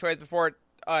mainstream toys before,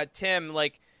 Tim.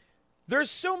 Like,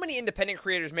 there's so many independent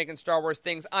creators making Star Wars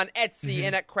things on Etsy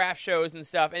and at craft shows and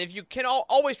stuff. And if you can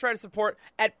always try to support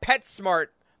at PetSmart,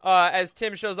 as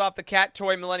Tim shows off the cat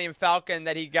toy Millennium Falcon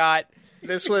that he got.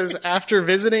 This was after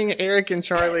visiting Eric and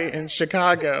Charlie in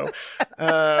Chicago.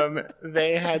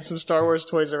 They had some Star Wars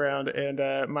toys around,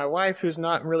 and my wife, who's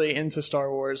not really into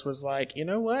Star Wars, was like, you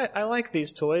know what? I like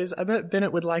these toys. I bet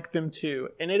Bennett would like them too.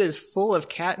 And it is full of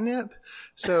catnip,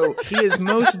 so he is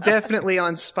most definitely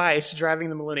on spice driving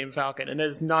the Millennium Falcon, and it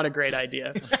is not a great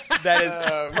idea. That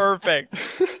is perfect.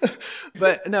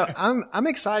 But no, I'm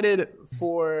excited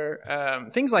for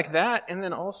things like that, and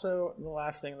then also the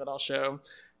last thing that I'll show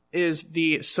is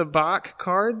the Sabacc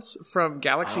cards from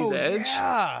Galaxy's Edge.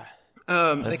 Yeah.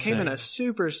 They came in a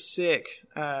super sick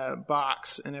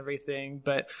box and everything,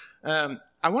 but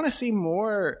I want to see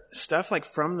more stuff like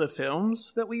from the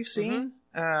films that we've seen,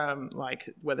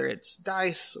 like whether it's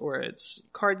dice or it's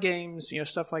card games,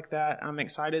 stuff like that. I'm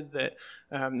excited that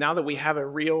now that we have a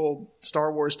real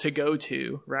Star Wars to go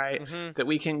to, right, that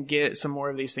we can get some more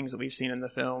of these things that we've seen in the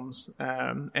films,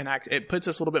 and it puts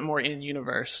us a little bit more in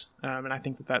universe, and I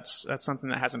think that's something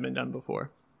that hasn't been done before.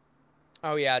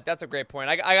 Oh yeah, that's a great point.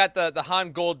 I got the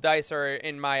Han Gold dice are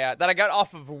in my that I got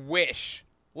off of Wish,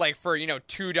 like for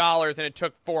 $2, and it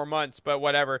took 4 months, but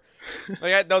whatever.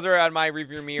 Those are on my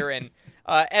review mirror. And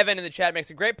Evan in the chat makes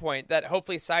a great point that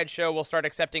hopefully Sideshow will start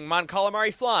accepting Mon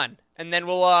Calamari flan, and then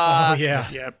we'll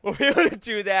we'll be able to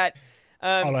do that.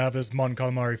 All I have is Mon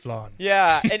Calamari flan.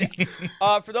 Yeah, and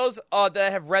for those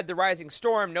that have read The Rising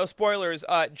Storm, no spoilers.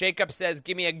 Jacob says,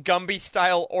 "Give me a Gumby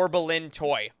style Orbelin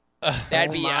toy."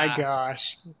 That'd be my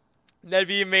gosh. That'd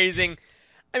be amazing.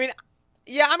 I mean,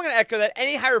 yeah, I'm going to echo that.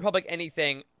 Any High Republic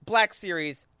anything, Black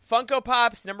Series, Funko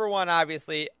Pops, number one,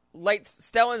 obviously,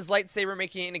 Stellan's lightsaber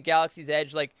making it into Galaxy's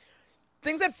Edge, like,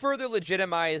 things that further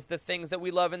legitimize the things that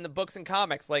we love in the books and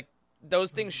comics, like,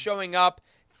 those things showing up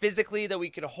physically that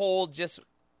we could hold just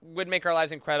would make our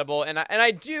lives incredible. And I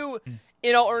do,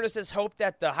 in all earnestness, hope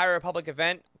that the High Republic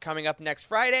event coming up next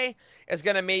Friday is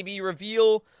going to maybe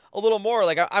reveal a little more.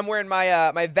 Like, I'm wearing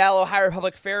my my Valo High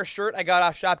Republic Fair shirt I got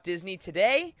off Shop Disney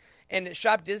today, and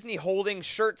Shop Disney holding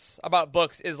shirts about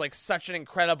books is like such an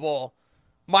incredible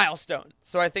milestone.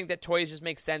 So I think that toys just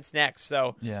make sense next.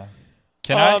 So yeah,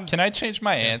 can I change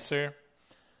my answer?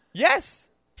 Yes,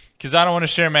 because I don't want to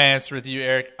share my answer with you,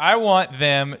 Eric. I want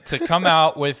them to come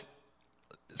out with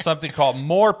something called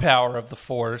More Power of the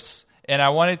Force, and I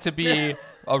want it to be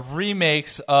a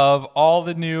remakes of all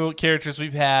the new characters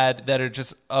we've had that are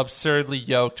just absurdly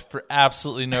yoked for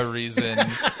absolutely no reason.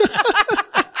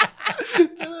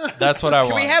 That's what I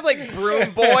want. Can we have like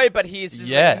Broom Boy, but he's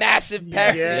just like massive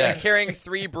pecs and he's carrying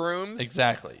 3 brooms?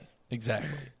 Exactly.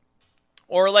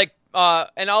 Or like,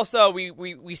 and also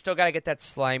we still got to get that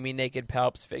slimy naked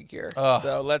Palps figure.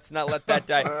 So let's not let that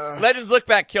die. Legends Look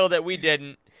Back killed it. We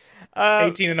didn't.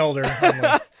 18 and older.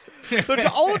 So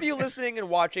to all of you listening and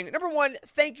watching, number one,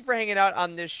 thank you for hanging out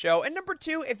on this show. And number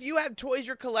two, if you have toys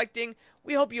you're collecting,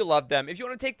 we hope you love them. If you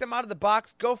want to take them out of the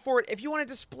box, go for it. If you want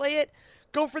to display it,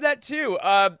 go for that too.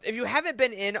 If you haven't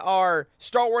been in our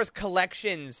Star Wars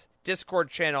Collections Discord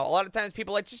channel, a lot of times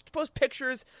people like just to post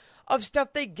pictures of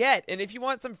stuff they get. And if you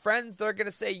want some friends that are going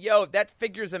to say, yo, that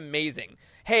figure's amazing.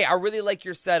 Hey, I really like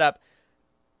your setup.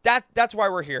 That's why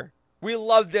we're here. We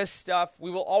love this stuff. We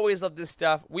will always love this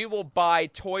stuff. We will buy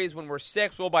toys when we're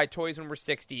 6. We'll buy toys when we're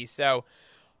 60. So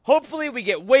hopefully we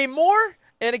get way more.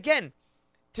 And again,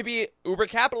 to be uber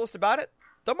capitalist about it,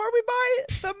 the more we buy,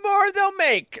 the more they'll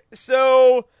make.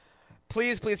 So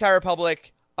please, High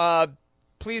Republic,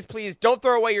 please don't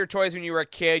throw away your toys when you were a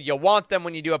kid. You'll want them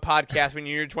when you do a podcast when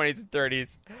you're in your 20s and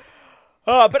 30s.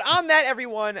 But on that,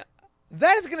 everyone,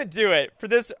 that is going to do it for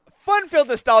this fun-filled,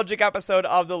 nostalgic episode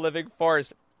of The Living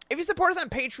Force. If you support us on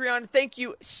Patreon, thank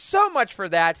you so much for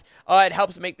that. It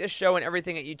helps make this show and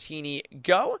everything at Utini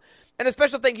go. And a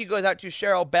special thank you goes out to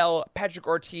Cheryl Bell, Patrick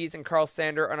Ortiz, and Carl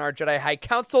Sander on our Jedi High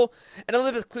Council, and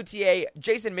Elizabeth Cloutier,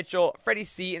 Jason Mitchell, Freddie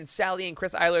C., and Sally and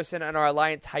Chris Eilerson on our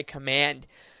Alliance High Command.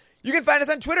 You can find us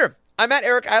on Twitter. I'm at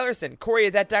Eric Eilerson. Corey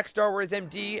is at Dak Star Wars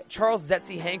MD. Charles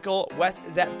Zetzi Hankel. Wes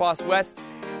is at Boss Wes.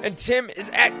 And Tim is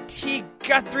at T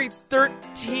Guthrie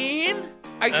 13.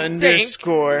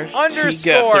 Underscore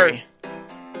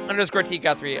T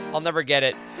Guthrie. I'll never get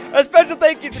it. A special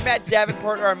thank you to Matt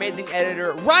Davenport, our amazing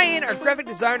editor, Ryan, our graphic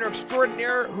designer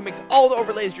extraordinaire, who makes all the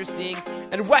overlays you're seeing,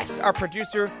 and Wes, our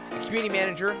producer, and community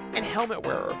manager, and helmet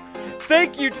wearer.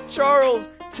 Thank you to Charles,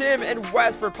 Tim, and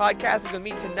Wes for podcasting with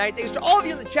me tonight. Thanks to all of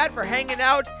you in the chat for hanging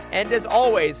out, and as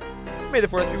always, may the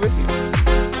Force be with you.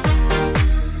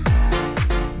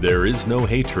 There is no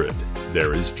hatred,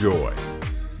 there is joy.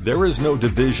 There is no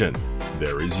division,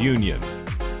 there is union.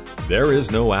 There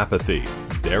is no apathy,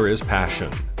 there is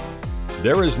passion.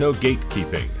 There is no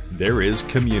gatekeeping, there is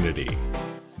community.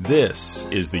 This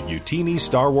is the Utini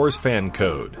Star Wars Fan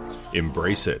Code.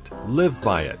 Embrace it, live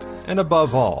by it, and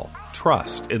above all,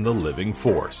 trust in the living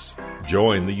Force.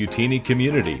 Join the Utini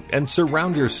community and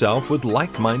surround yourself with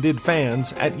like-minded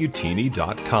fans at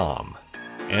utini.com.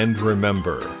 And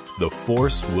remember, the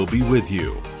Force will be with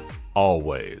you,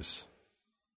 always.